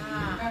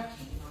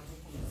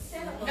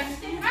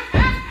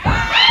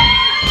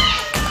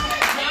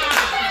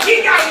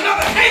 he got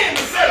another hand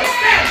instead of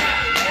standing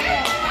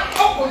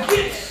up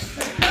against.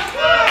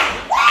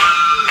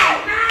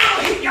 Now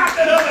he got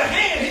that other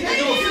hand. He can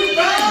do a few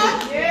things.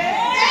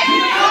 He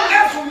can come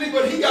that for me,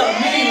 but he got a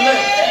mean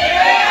left.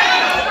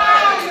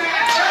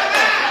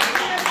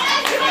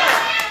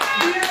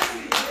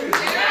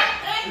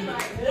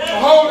 I'm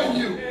holding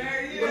you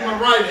with my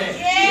right hand.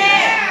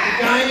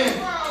 Diane,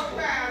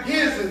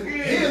 here's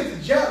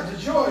the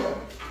joy of it.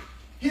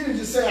 He didn't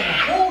just say, I'm going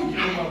to hold you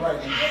with my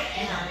right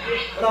hand,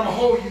 but I'm going to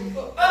hold you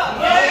up.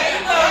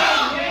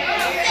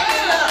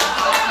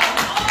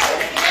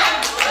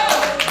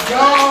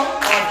 Y'all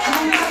are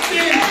too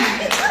stingy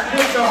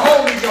with the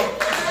Holy Ghost.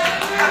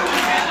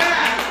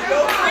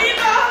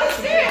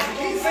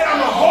 He said, I'm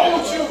going to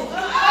hold you.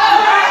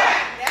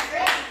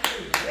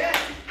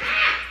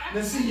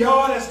 Now see,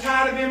 y'all that's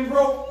tired of being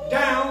broke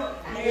down,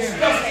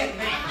 disgusted,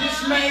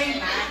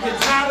 dismayed, you're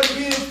tired of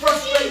being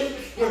frustrated,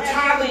 you're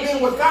tired of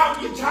being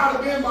without, you're tired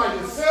of being by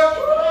yourself.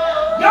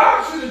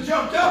 Y'all should have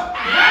jumped up.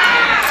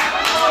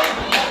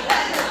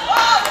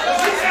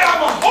 Because he said,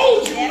 I'm going to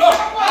hold you up.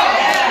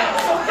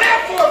 So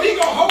therefore, if he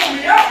going to hold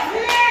me up,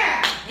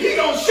 he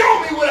going to show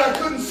me what I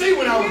couldn't see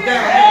when I was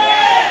down here.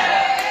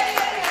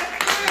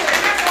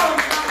 That's all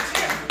I'm trying to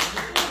tell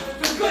you.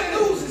 The good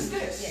news is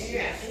this.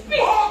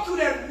 All through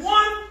that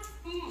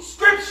one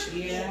scripture,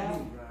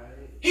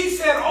 he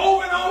said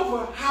over and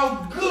over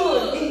how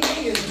good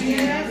he is to you.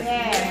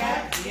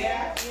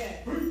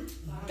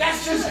 That's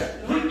just it.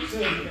 He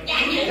said,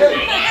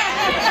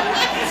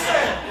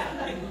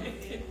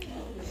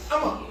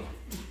 I'm going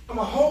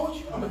to hold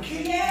you. I'm going to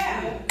keep you. I'm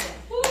going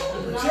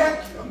to protect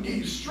you. I'm going to give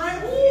you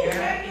strength.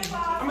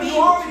 I'm going to do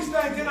all these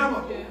things. Then I'm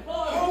going to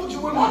hold you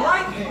with my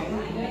right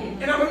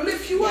hand. And I'm going to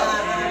lift you up.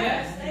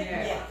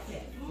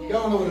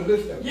 Y'all know what a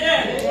lift is?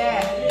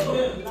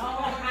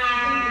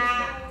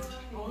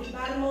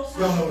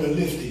 Y'all know what a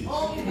lift is.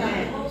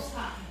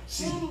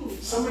 See,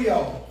 some of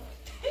y'all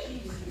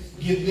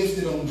get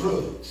lifted on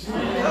drugs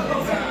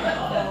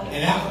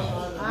and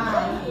alcohol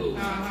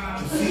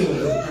to feel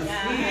good.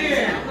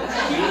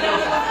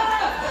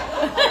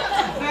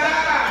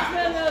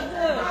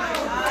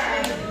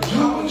 Do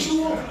what you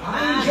want. I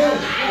enjoy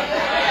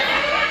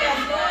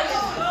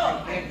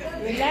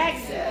it. Relax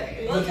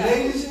it. But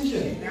ladies and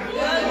gentlemen,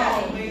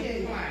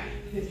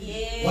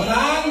 when I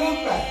look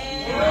back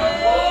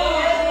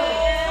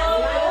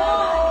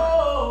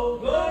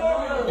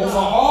over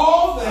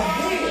all the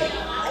hell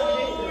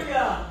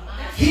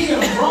he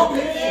done brought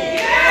me,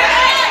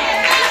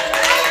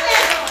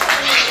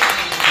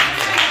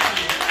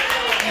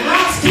 and I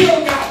still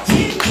got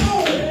 10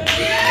 toes.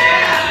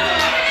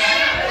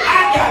 I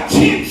got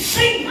 10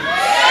 fingers.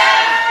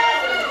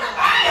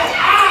 I got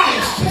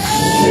eyes to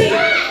see.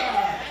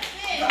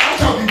 I'm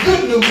talking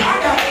good news. I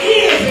got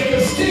ears that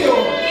can still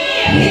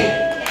hear.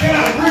 Can I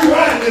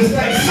rewind this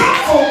thing? Some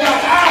folk got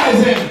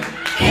eyes and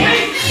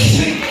can't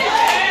see.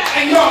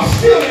 And y'all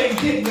still ain't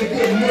getting the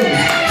good news.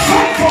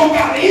 Some folk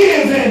got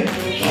ears and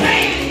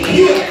can't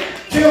hear.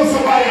 Tell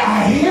somebody,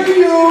 I hear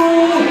you.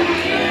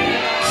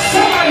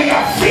 Somebody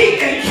got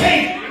feet and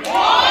can't.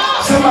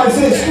 Somebody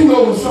said, scoot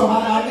over something.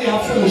 I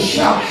feel a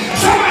shout.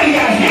 Somebody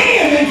got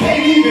hands and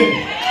can't even.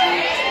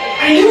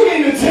 And you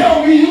mean to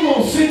tell me you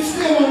gonna sit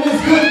still on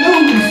this good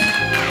news?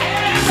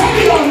 Some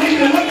of y'all need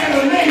to look at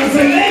the neighbor and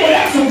say, neighbor,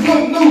 that's some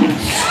good news.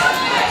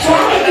 So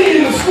I'm gonna need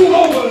you to scoot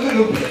over a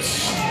little bit.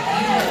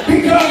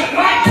 Because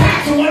like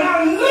Pastor, when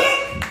I look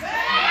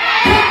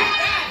back,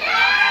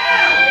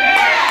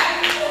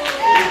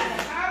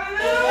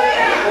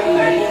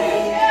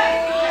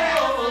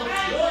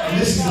 and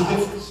this is the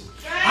difference.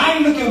 I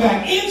ain't looking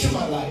back into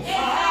my life.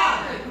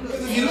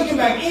 Because if you're looking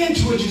back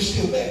into it, you're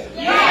still there.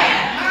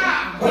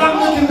 But I'm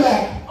looking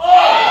back.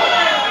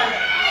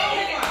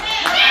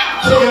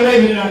 Tell your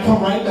neighbor, and I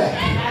come right back.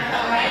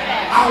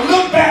 I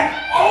look back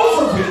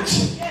over it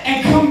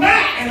and come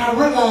back, and I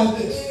realize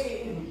this.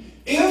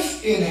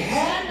 If it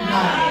had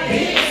not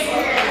been,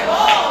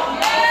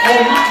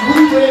 we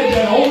read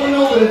that over and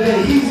over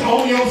today, he's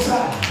on your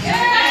side.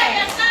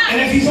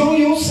 And if he's on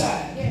your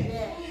side,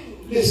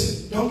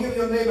 listen, don't give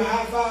your neighbor a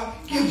high five,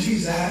 give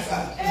Jesus a high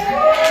five.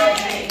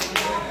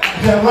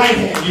 That right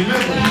hand, you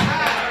remember?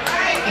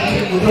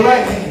 With the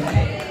right hand.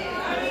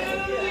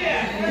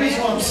 Here's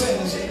what I'm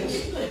saying is this.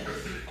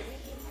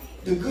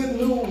 The good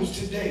news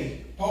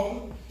today,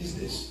 Paula, is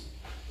this.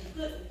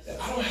 That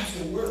I don't have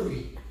to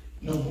worry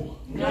no more.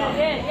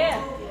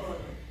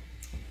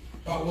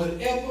 about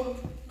whatever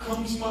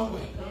comes my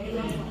way.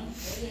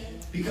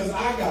 Because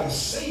I got a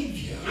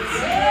Savior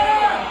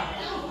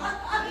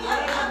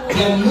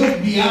that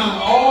looked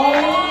beyond all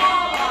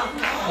of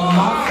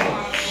my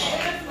faults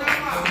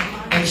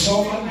and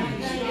saw my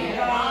needs.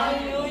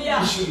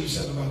 Let me show you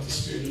something about the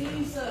Spirit of God.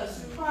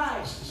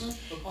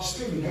 The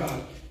Spirit of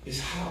God is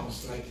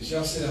housed like this.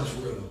 Y'all say that's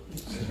real.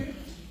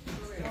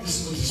 This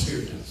is what the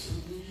Spirit does.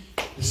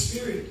 The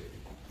Spirit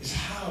is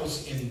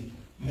housed in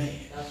man.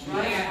 That's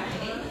right.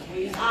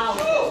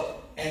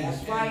 And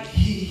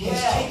he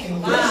has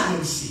taken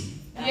residency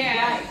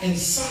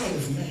inside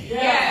of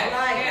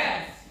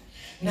man.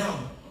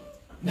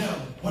 Now,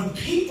 when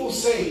people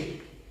say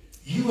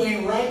you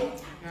ain't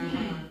right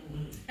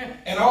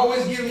and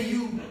always giving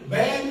you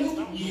bad news,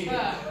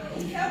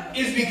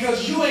 it's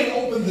because you ain't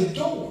opened the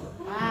door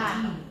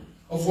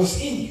of what's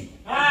in you.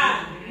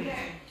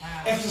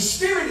 If the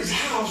Spirit is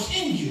housed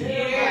in you,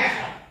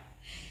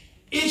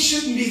 it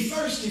shouldn't be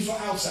thirsty for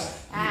outside.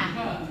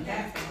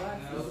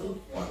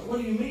 What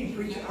do you mean,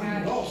 preacher?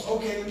 I'm lost.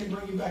 Okay, let me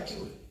bring you back to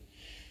it.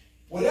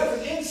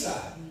 Whatever's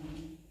inside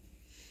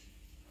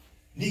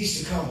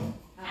needs to come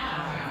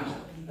out.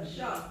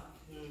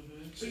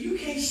 So you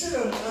can't sit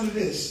under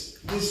this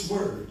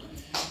word.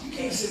 You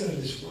can't sit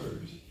under this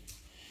word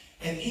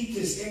and eat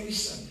this every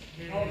Sunday.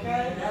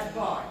 Okay, that's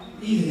part.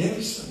 Eat it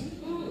every Sunday.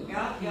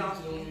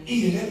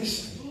 Eat it every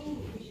Sunday.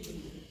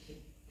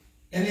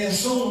 And then as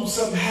soon as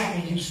something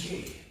happens, you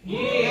scared.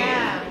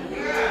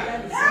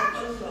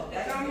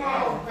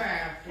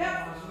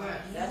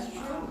 That's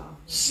true.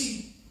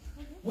 See,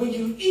 when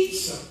you eat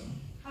something,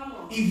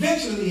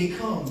 eventually it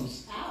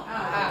comes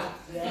out.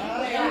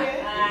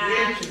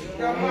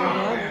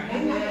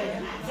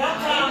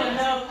 Sometimes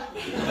enough.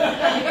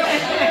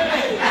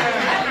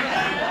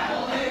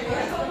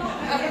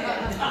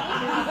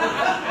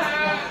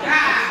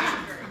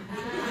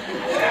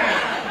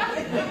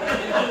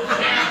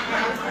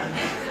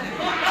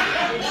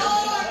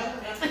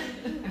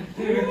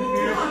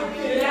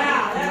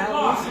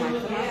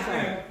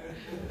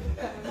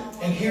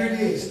 And here it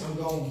is. I'm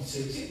going,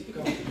 sis. You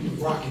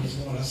were rocking this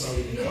morning. I saw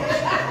you in the car.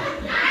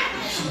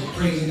 She was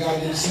praising God.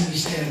 Didn't see me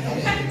standing out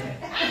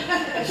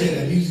there. She had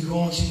that music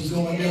going. She was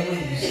going there.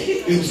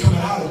 It was coming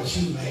out of her. She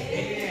was like,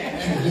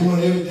 she was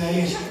doing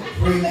everything. She was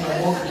praising. I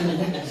walked through the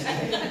windows.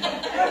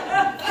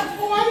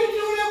 Oh, I didn't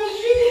know that was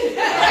you.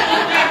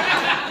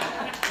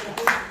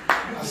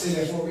 I say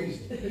that for a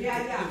reason.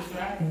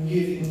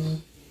 Here it is.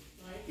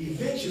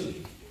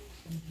 Eventually,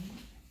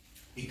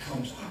 it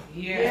comes out.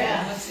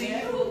 Let's see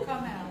it will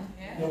come out.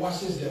 Now watch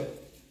this, devil.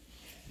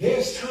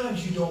 There's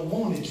times you don't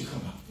want it to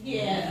come out.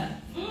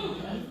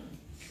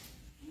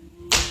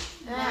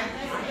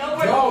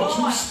 Y'all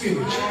too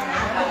spiritual.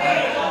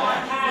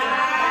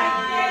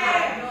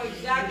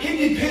 It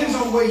depends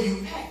on where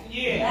you at.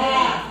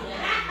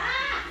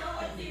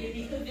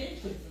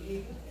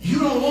 You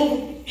don't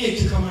want it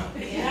to come out.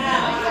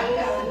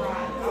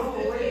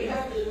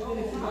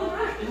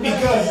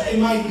 Because it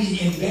might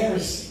be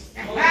embarrassing.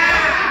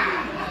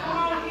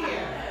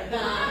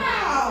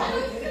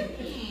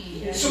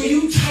 So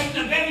you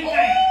tighten up everything.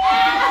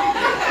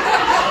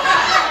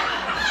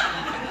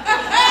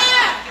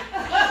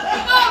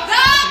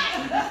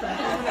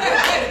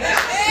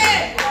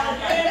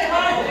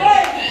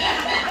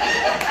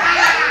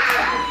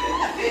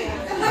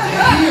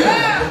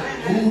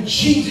 Oh,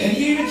 Jesus. And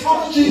you even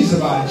talk to Jesus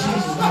about it.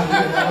 Jesus is not here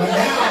right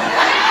now.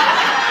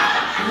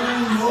 Oh,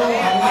 no, I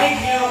like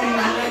him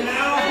right now.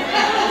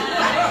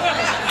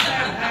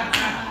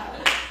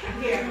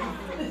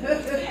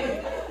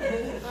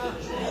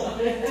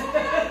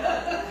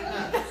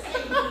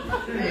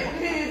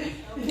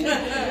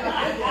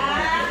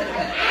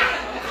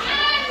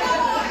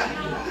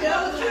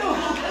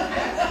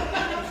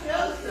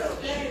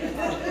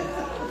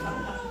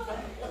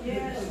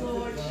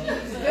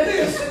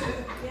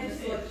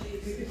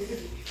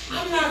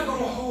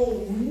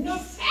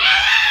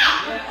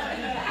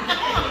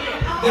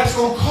 That's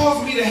going to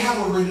cause me to have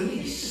a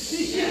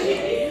release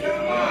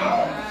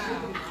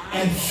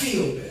and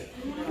feel better.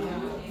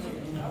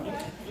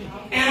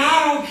 And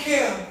I don't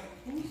care.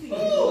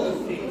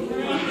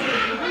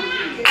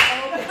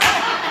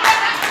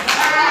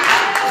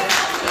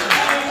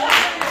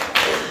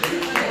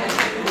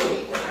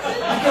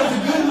 Because the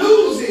good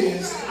news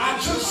is I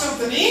took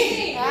something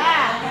in.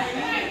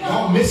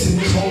 Y'all missing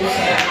this whole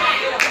thing.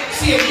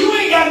 See, if you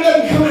ain't got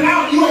nothing coming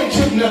out, you ain't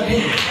took nothing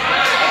in.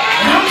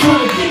 And I'm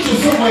trying to get you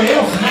somewhere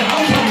else, man.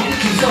 I'm trying to get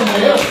you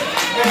somewhere else.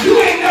 If you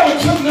ain't never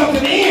took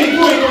nothing in,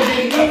 you ain't gonna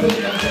get nothing.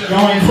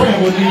 Y'all ain't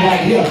praying with me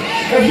right here.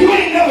 If you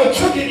ain't never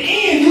took it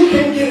in, you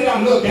can't get it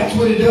out. Look, that's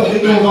what it does.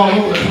 It goes all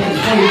over the place.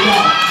 Praise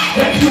God.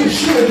 That's what it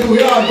should do.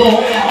 It all go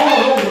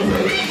all over the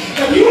place.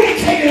 If you ain't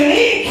taking it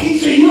in,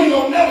 Keisha, you ain't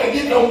gonna never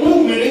get no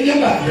movement in your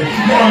life.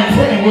 Y'all ain't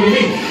praying with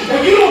me.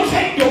 If you don't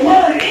take the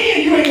word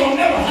in, you ain't gonna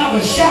never have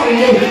a shout in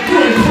your. You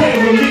ain't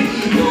praying with me.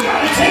 You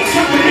gotta take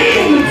something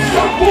in and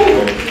start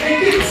moving.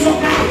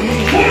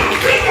 When I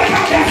think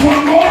about that's what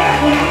I'm going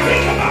at. When I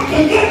think about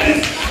the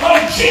goodness of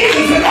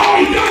Jesus and all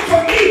he done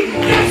for me,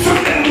 there's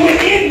something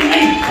within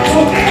me. So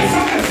there's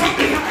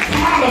something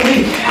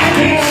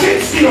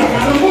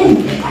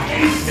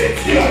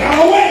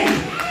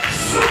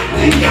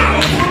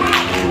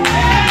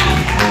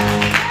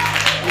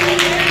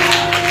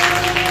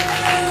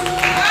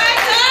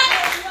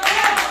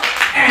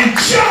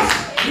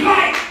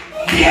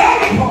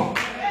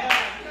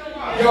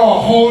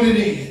Y'all hold it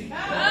in.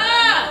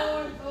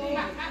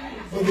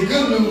 But the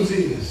good news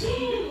is,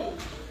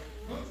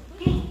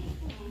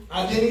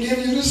 I didn't give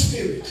you the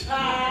spirit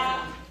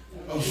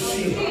of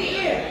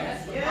fear.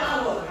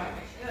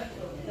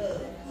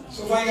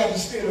 So if I ain't got the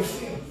spirit of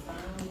fear,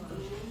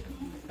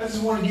 I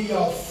just want to give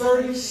y'all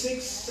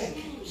 36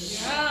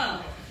 seconds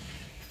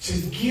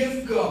to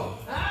give God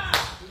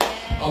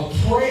a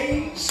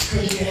praise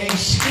because you ain't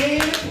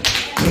scared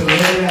to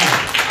let it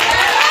out.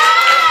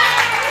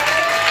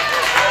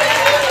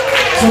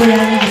 So we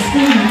don't need to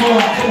scream more.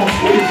 Come on,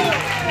 scream.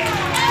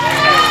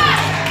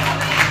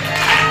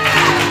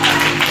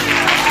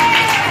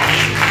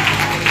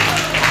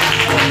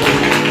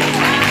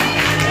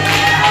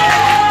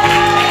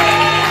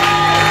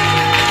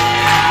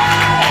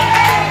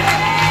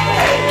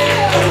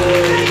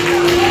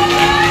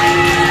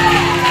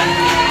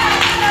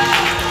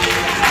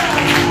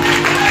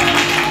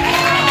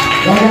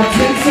 Y'all got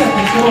 10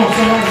 seconds. Come on,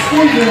 somebody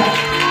scream it out.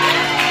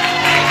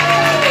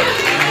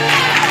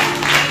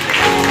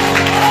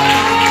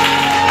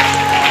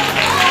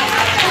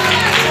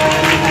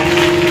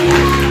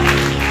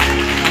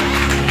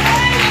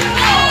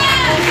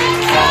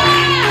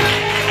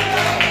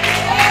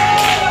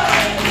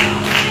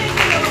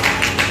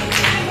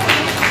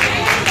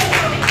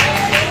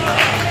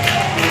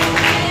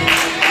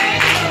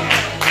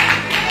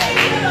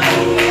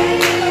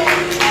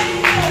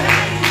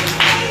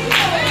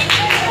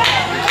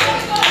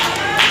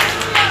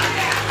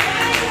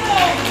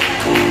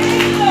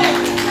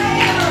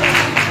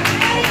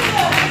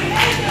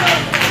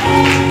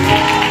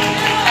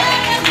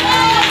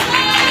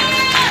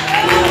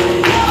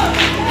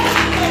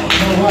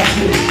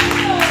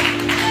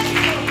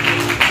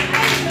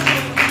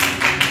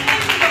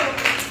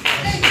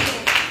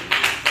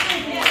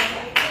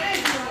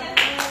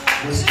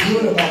 What's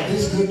good about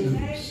this good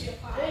news,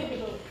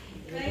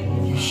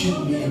 you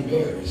shouldn't be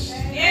embarrassed.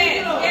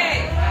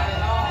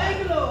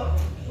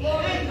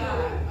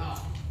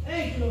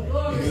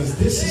 Because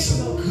this is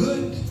some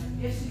good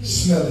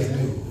smelling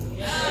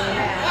news.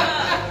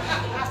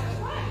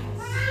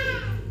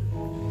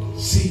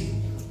 See,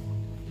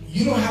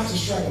 you don't have to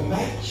strike a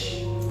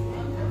match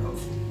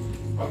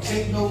or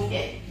take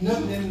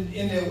nothing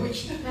in there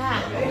with you.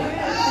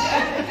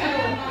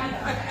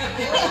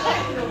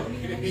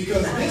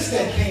 Because this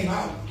that came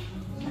out,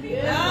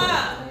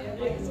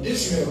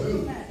 this smelled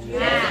good.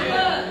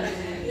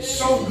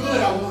 So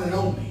good I want it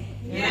on me.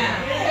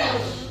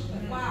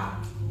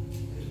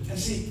 And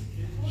see,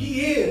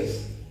 he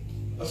is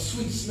a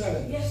sweet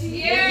smelling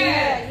perfume.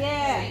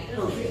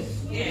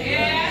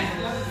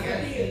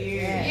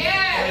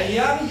 And a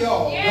lot of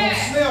y'all don't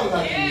smell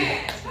like you.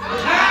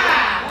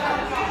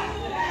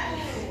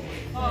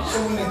 So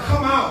when it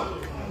come out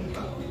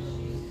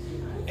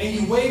and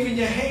you waving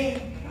your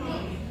hand,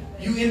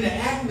 you in the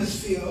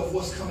atmosphere of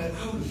what's coming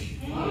out of you.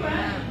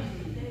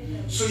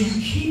 So you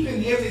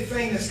keeping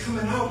everything that's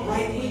coming out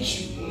right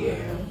with you.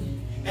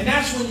 And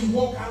that's when you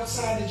walk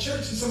outside the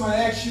church and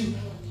somebody asks you,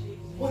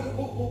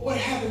 what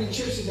happened in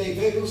church today,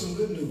 baby? It was some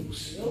good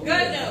news. Good news.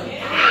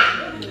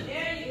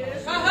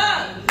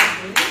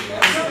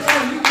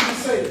 Sometimes you can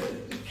say,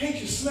 can't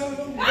you smell it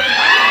on me?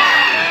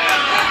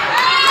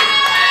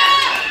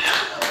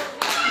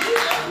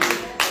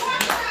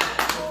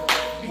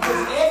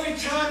 Because every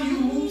time you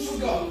move for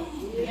God,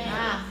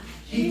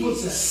 he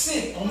puts a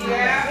scent on your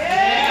life.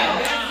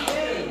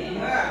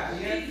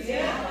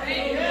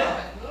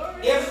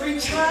 Every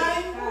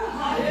time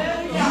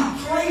you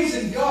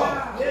praising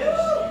God,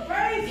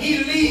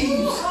 he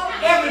leaves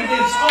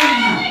evidence on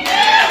you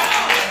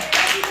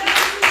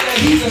that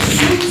he's a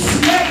sweet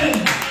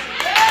smelling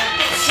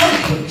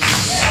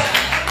fragrance.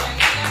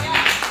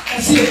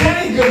 And see, if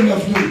that ain't good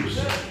enough news,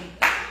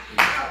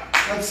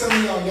 like some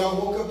of y'all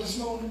woke up this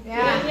morning,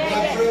 got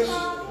dressed,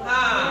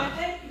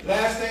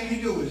 last thing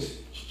you do is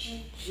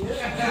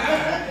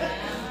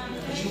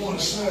because you want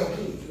to smell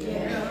good.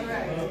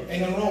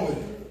 Ain't nothing wrong with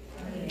it.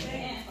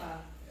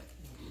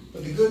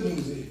 But the good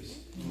news is,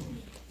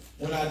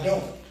 when I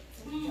don't,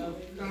 when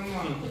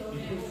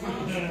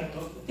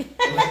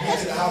I get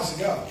to the house of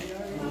God,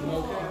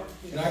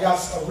 and I got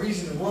a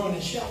reason to run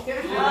and shout,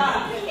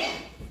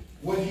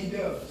 what he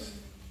does,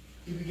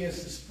 he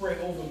begins to spray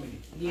over me.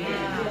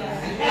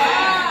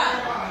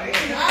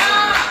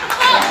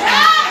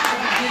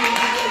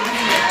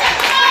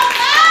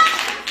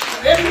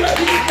 Everywhere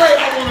he spray, I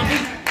want to be.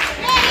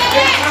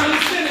 Every time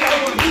he's sitting, I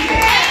want to be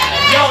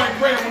there. Y'all ain't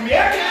praying for me.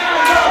 Every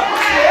time y'all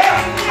pray, I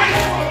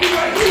want to be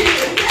like he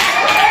is.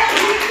 Whatever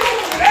he's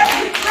doing, whatever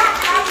he's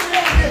dropping, I just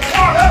want to be a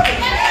part of it.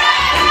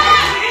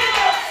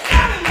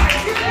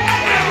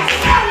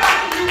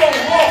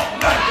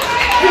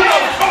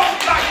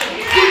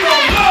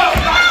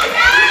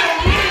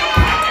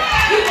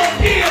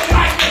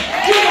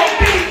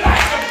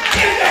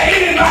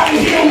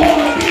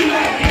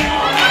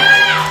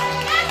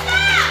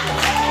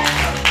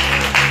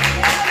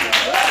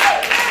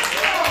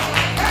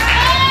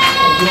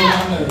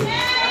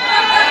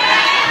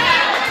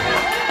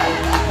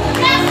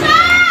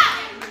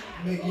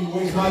 Make me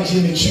waste my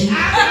Jimmy Choo.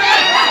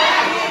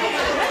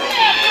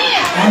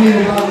 I need a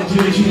lot of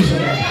Jericho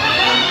tonight.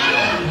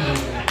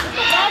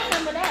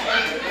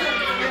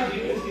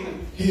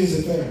 Here's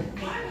the thing.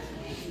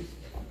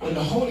 When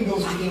the Holy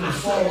Ghost begins to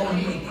fall on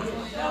you,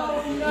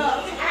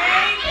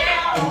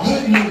 the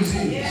good news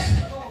is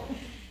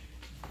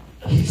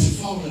He's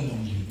falling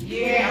on you.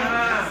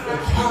 The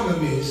problem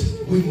is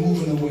we're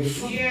moving away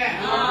from it.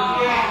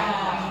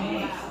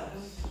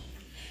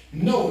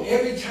 No,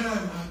 every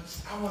time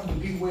I want to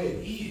be where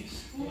it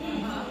is.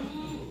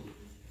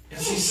 And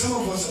see, some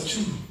of us are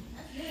too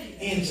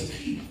into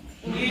people.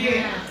 All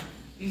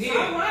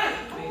right.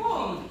 Come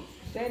on.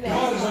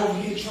 God is over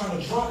here trying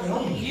to drop it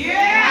on you.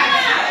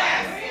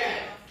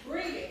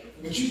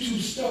 But you too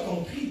stuck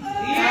on people.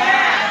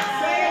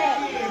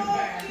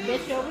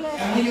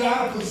 And when you're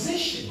out of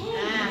position,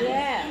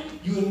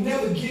 you'll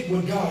never get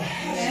what God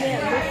has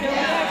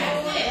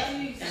for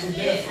you. So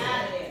therefore,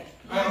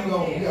 I'm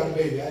going, we got a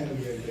baby. I know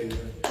we got a baby.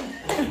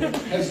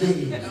 That's good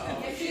news.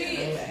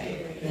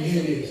 And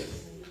here it is.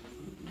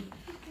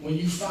 When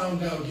you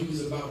found out you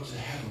was about to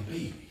have a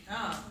baby,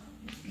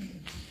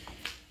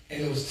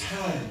 and it was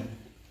time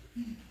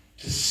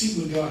to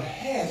see what God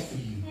had for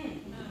you,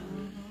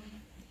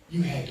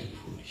 you had to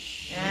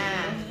push.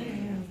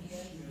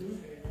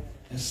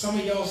 And some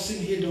of y'all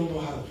sitting here don't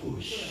know how to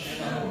push.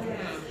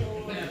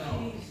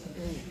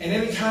 And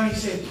every time He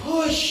said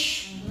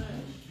push,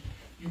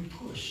 you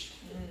pushed.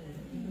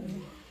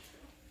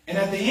 And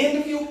at the end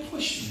of your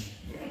pushing,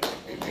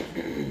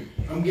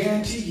 I'm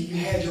guaranteeing you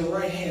had your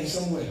right hand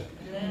somewhere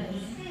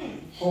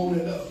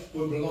holding up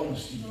what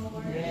belongs to you.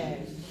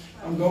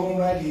 I'm going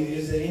right here.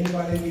 Is there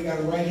anybody that got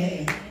a right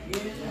hand? You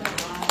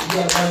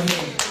got a right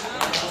hand?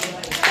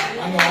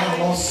 I know I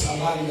lost a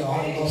lot of y'all.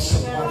 I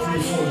lost about 3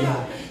 or 4 of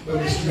y'all. But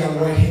you got a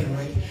right hand,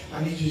 right?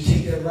 I need you to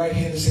take that right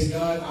hand and say,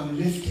 God, I'm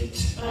lifted.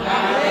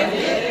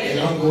 And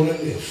I'm going to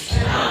lift.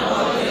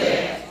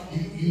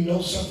 You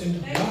know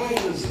something? Why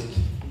is it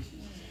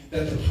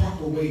that the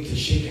proper way to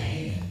shake a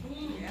hand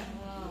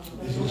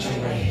is with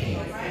your right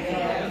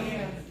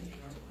hand?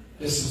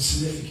 There's some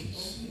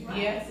significance.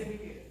 Yes, it is.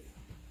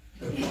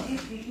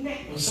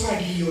 When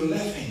somebody give you your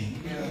left hand,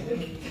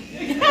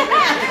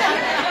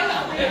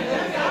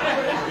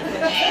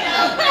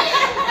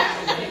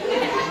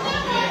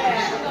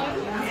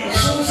 as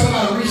soon as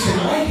somebody reaches their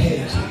right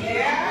hand,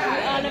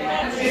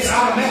 it's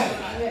automatic.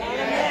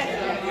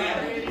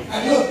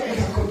 And look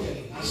how quick that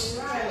is.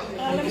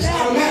 It's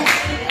automatic.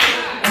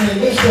 And then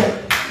lift up.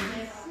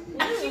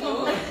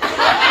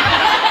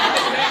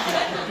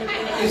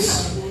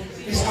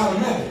 It's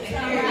automatic.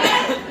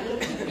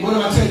 What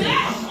am I telling you?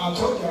 I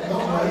told you, I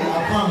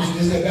promise you,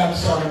 this is that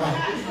Baptist talking about.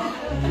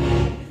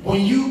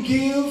 When you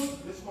give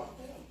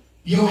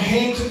your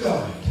hand to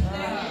God,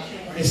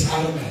 it's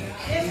automatic.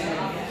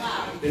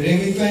 That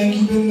everything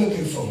you've been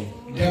looking for,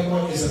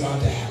 Deborah, is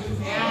about to happen.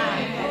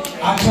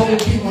 I told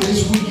people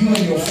this week, you are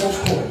in your 4th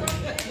quarter.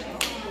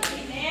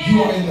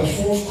 You are in the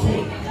 4th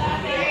quarter.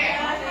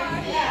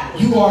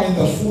 You are in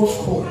the 4th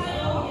quarter.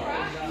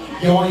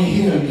 Y'all ain't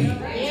hearing me.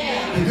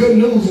 The good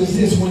news is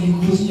this: when you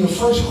was in your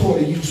 1st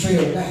quarter, you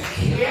fell back.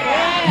 You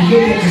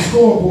looked at the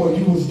scoreboard,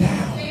 you was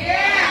down.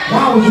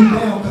 Why was you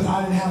down? Because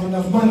I didn't have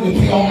enough money to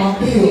pay all my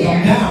bills.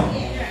 I'm down.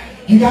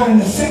 You got in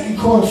the 2nd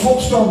quarter,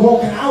 folks start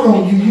walking out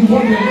on you. You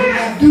wonder what did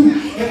I do?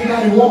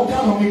 Everybody walked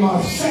out on me.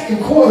 My 2nd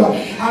quarter,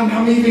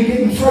 I'm even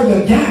getting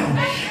further down.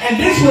 And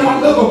this is what I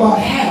love about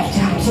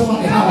halftime.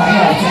 Somebody holler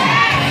halftime.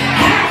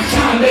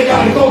 Halftime, they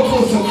got to go to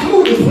a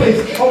secluded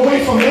place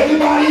away from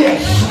everybody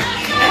else.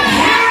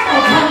 A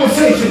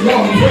conversation,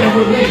 y'all pray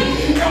with me.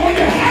 And when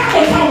you have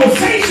a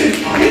conversation,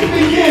 it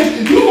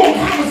begins, you won't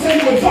conversate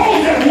with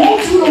those that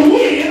want you to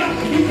win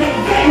because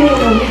they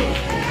want to win.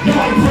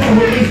 Y'all pray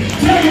with me.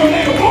 Tell your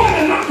neighbor, go in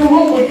the locker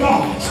room with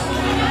God.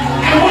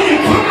 And when you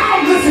come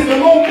out, listen,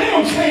 the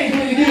momentum change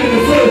when you get in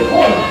the 3rd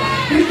quarter.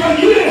 Because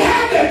you didn't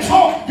have that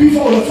talk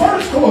before the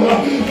 1st quarter,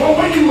 but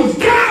when you was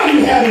down,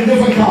 you had a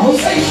different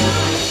conversation.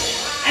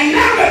 And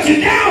now that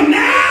you're down,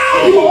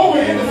 now you're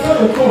over in the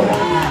 3rd quarter.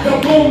 The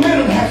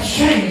momentum has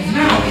changed.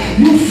 Now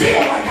you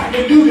feel like I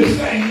can do this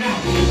thing now.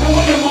 And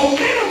when the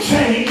momentum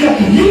changes,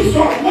 you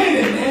start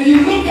winning. And you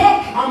look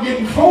up, I'm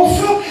getting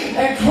closer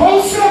and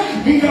closer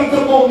because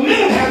the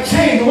momentum has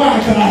changed. Why?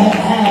 Because I had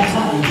a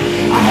halftime.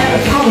 I had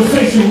a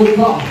conversation with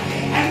God.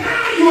 And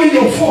now you're in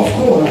your 4th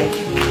quarter.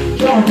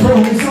 Y'all pray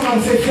with me. Somebody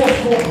say 4th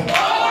quarter.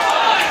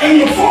 In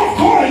your 4th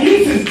quarter,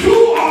 you just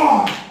do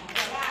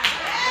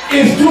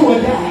or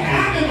die.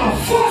 I'm in my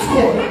 4th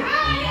quarter.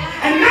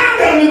 And now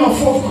that I'm in my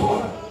 4th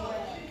quarter,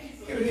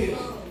 here it is.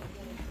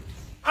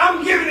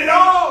 I'm giving it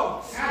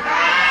all.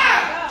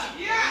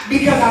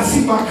 Because I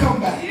see my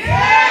comeback.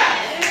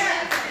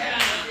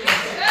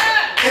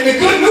 And the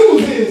good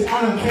news is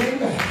I done came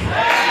back.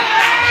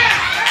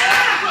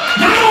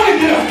 Not only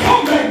did I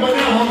come back, but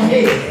now I'm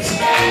ahead.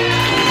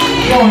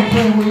 Y'all ain't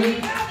playing with me.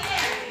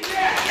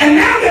 And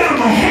now that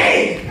I'm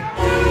ahead,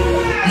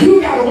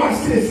 you gotta watch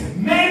this.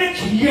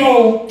 Manage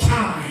your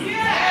time.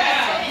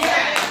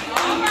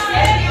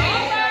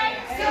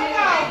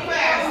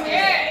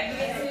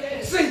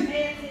 See,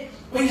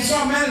 when When you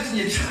start managing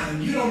your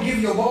time, you don't give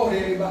your ball to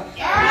everybody. You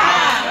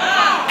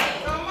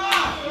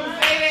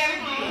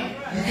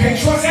can't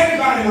trust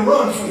everybody to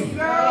run for you.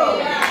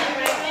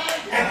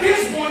 At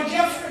this point,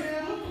 Jeffrey,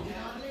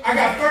 I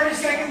got 30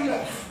 seconds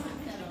left.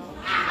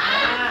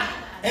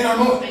 And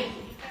I'm up.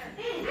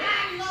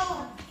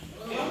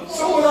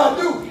 So what I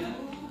do,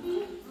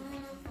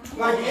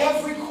 like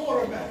every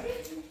quarterback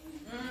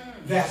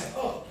that's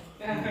up,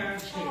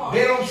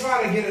 they don't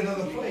try to get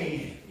another play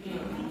in.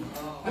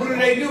 What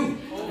do?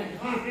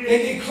 They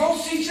get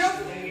close to each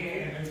other.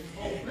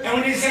 And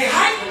when they say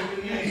hi,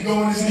 you go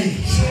on his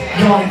knees.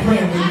 Y'all ain't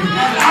praying with me.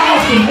 I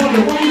often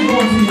wonder, why you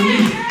going to your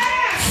knees?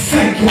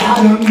 Thank you, I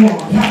done won.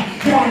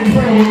 Y'all ain't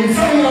praying with me.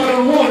 Some of y'all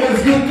done won,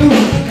 that's good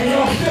news. And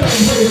y'all still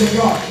ain't praising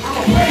God. I'm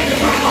going to praise him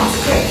by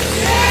myself.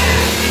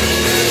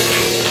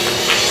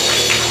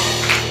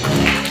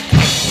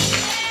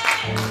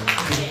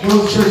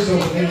 Those church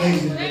over, they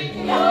lazy today.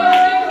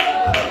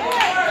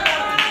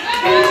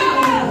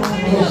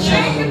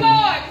 Thank you,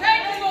 Lord.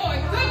 Thank you, Lord.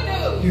 Good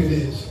news. Here it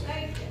is.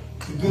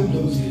 The good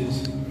news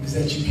is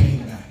that you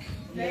came back.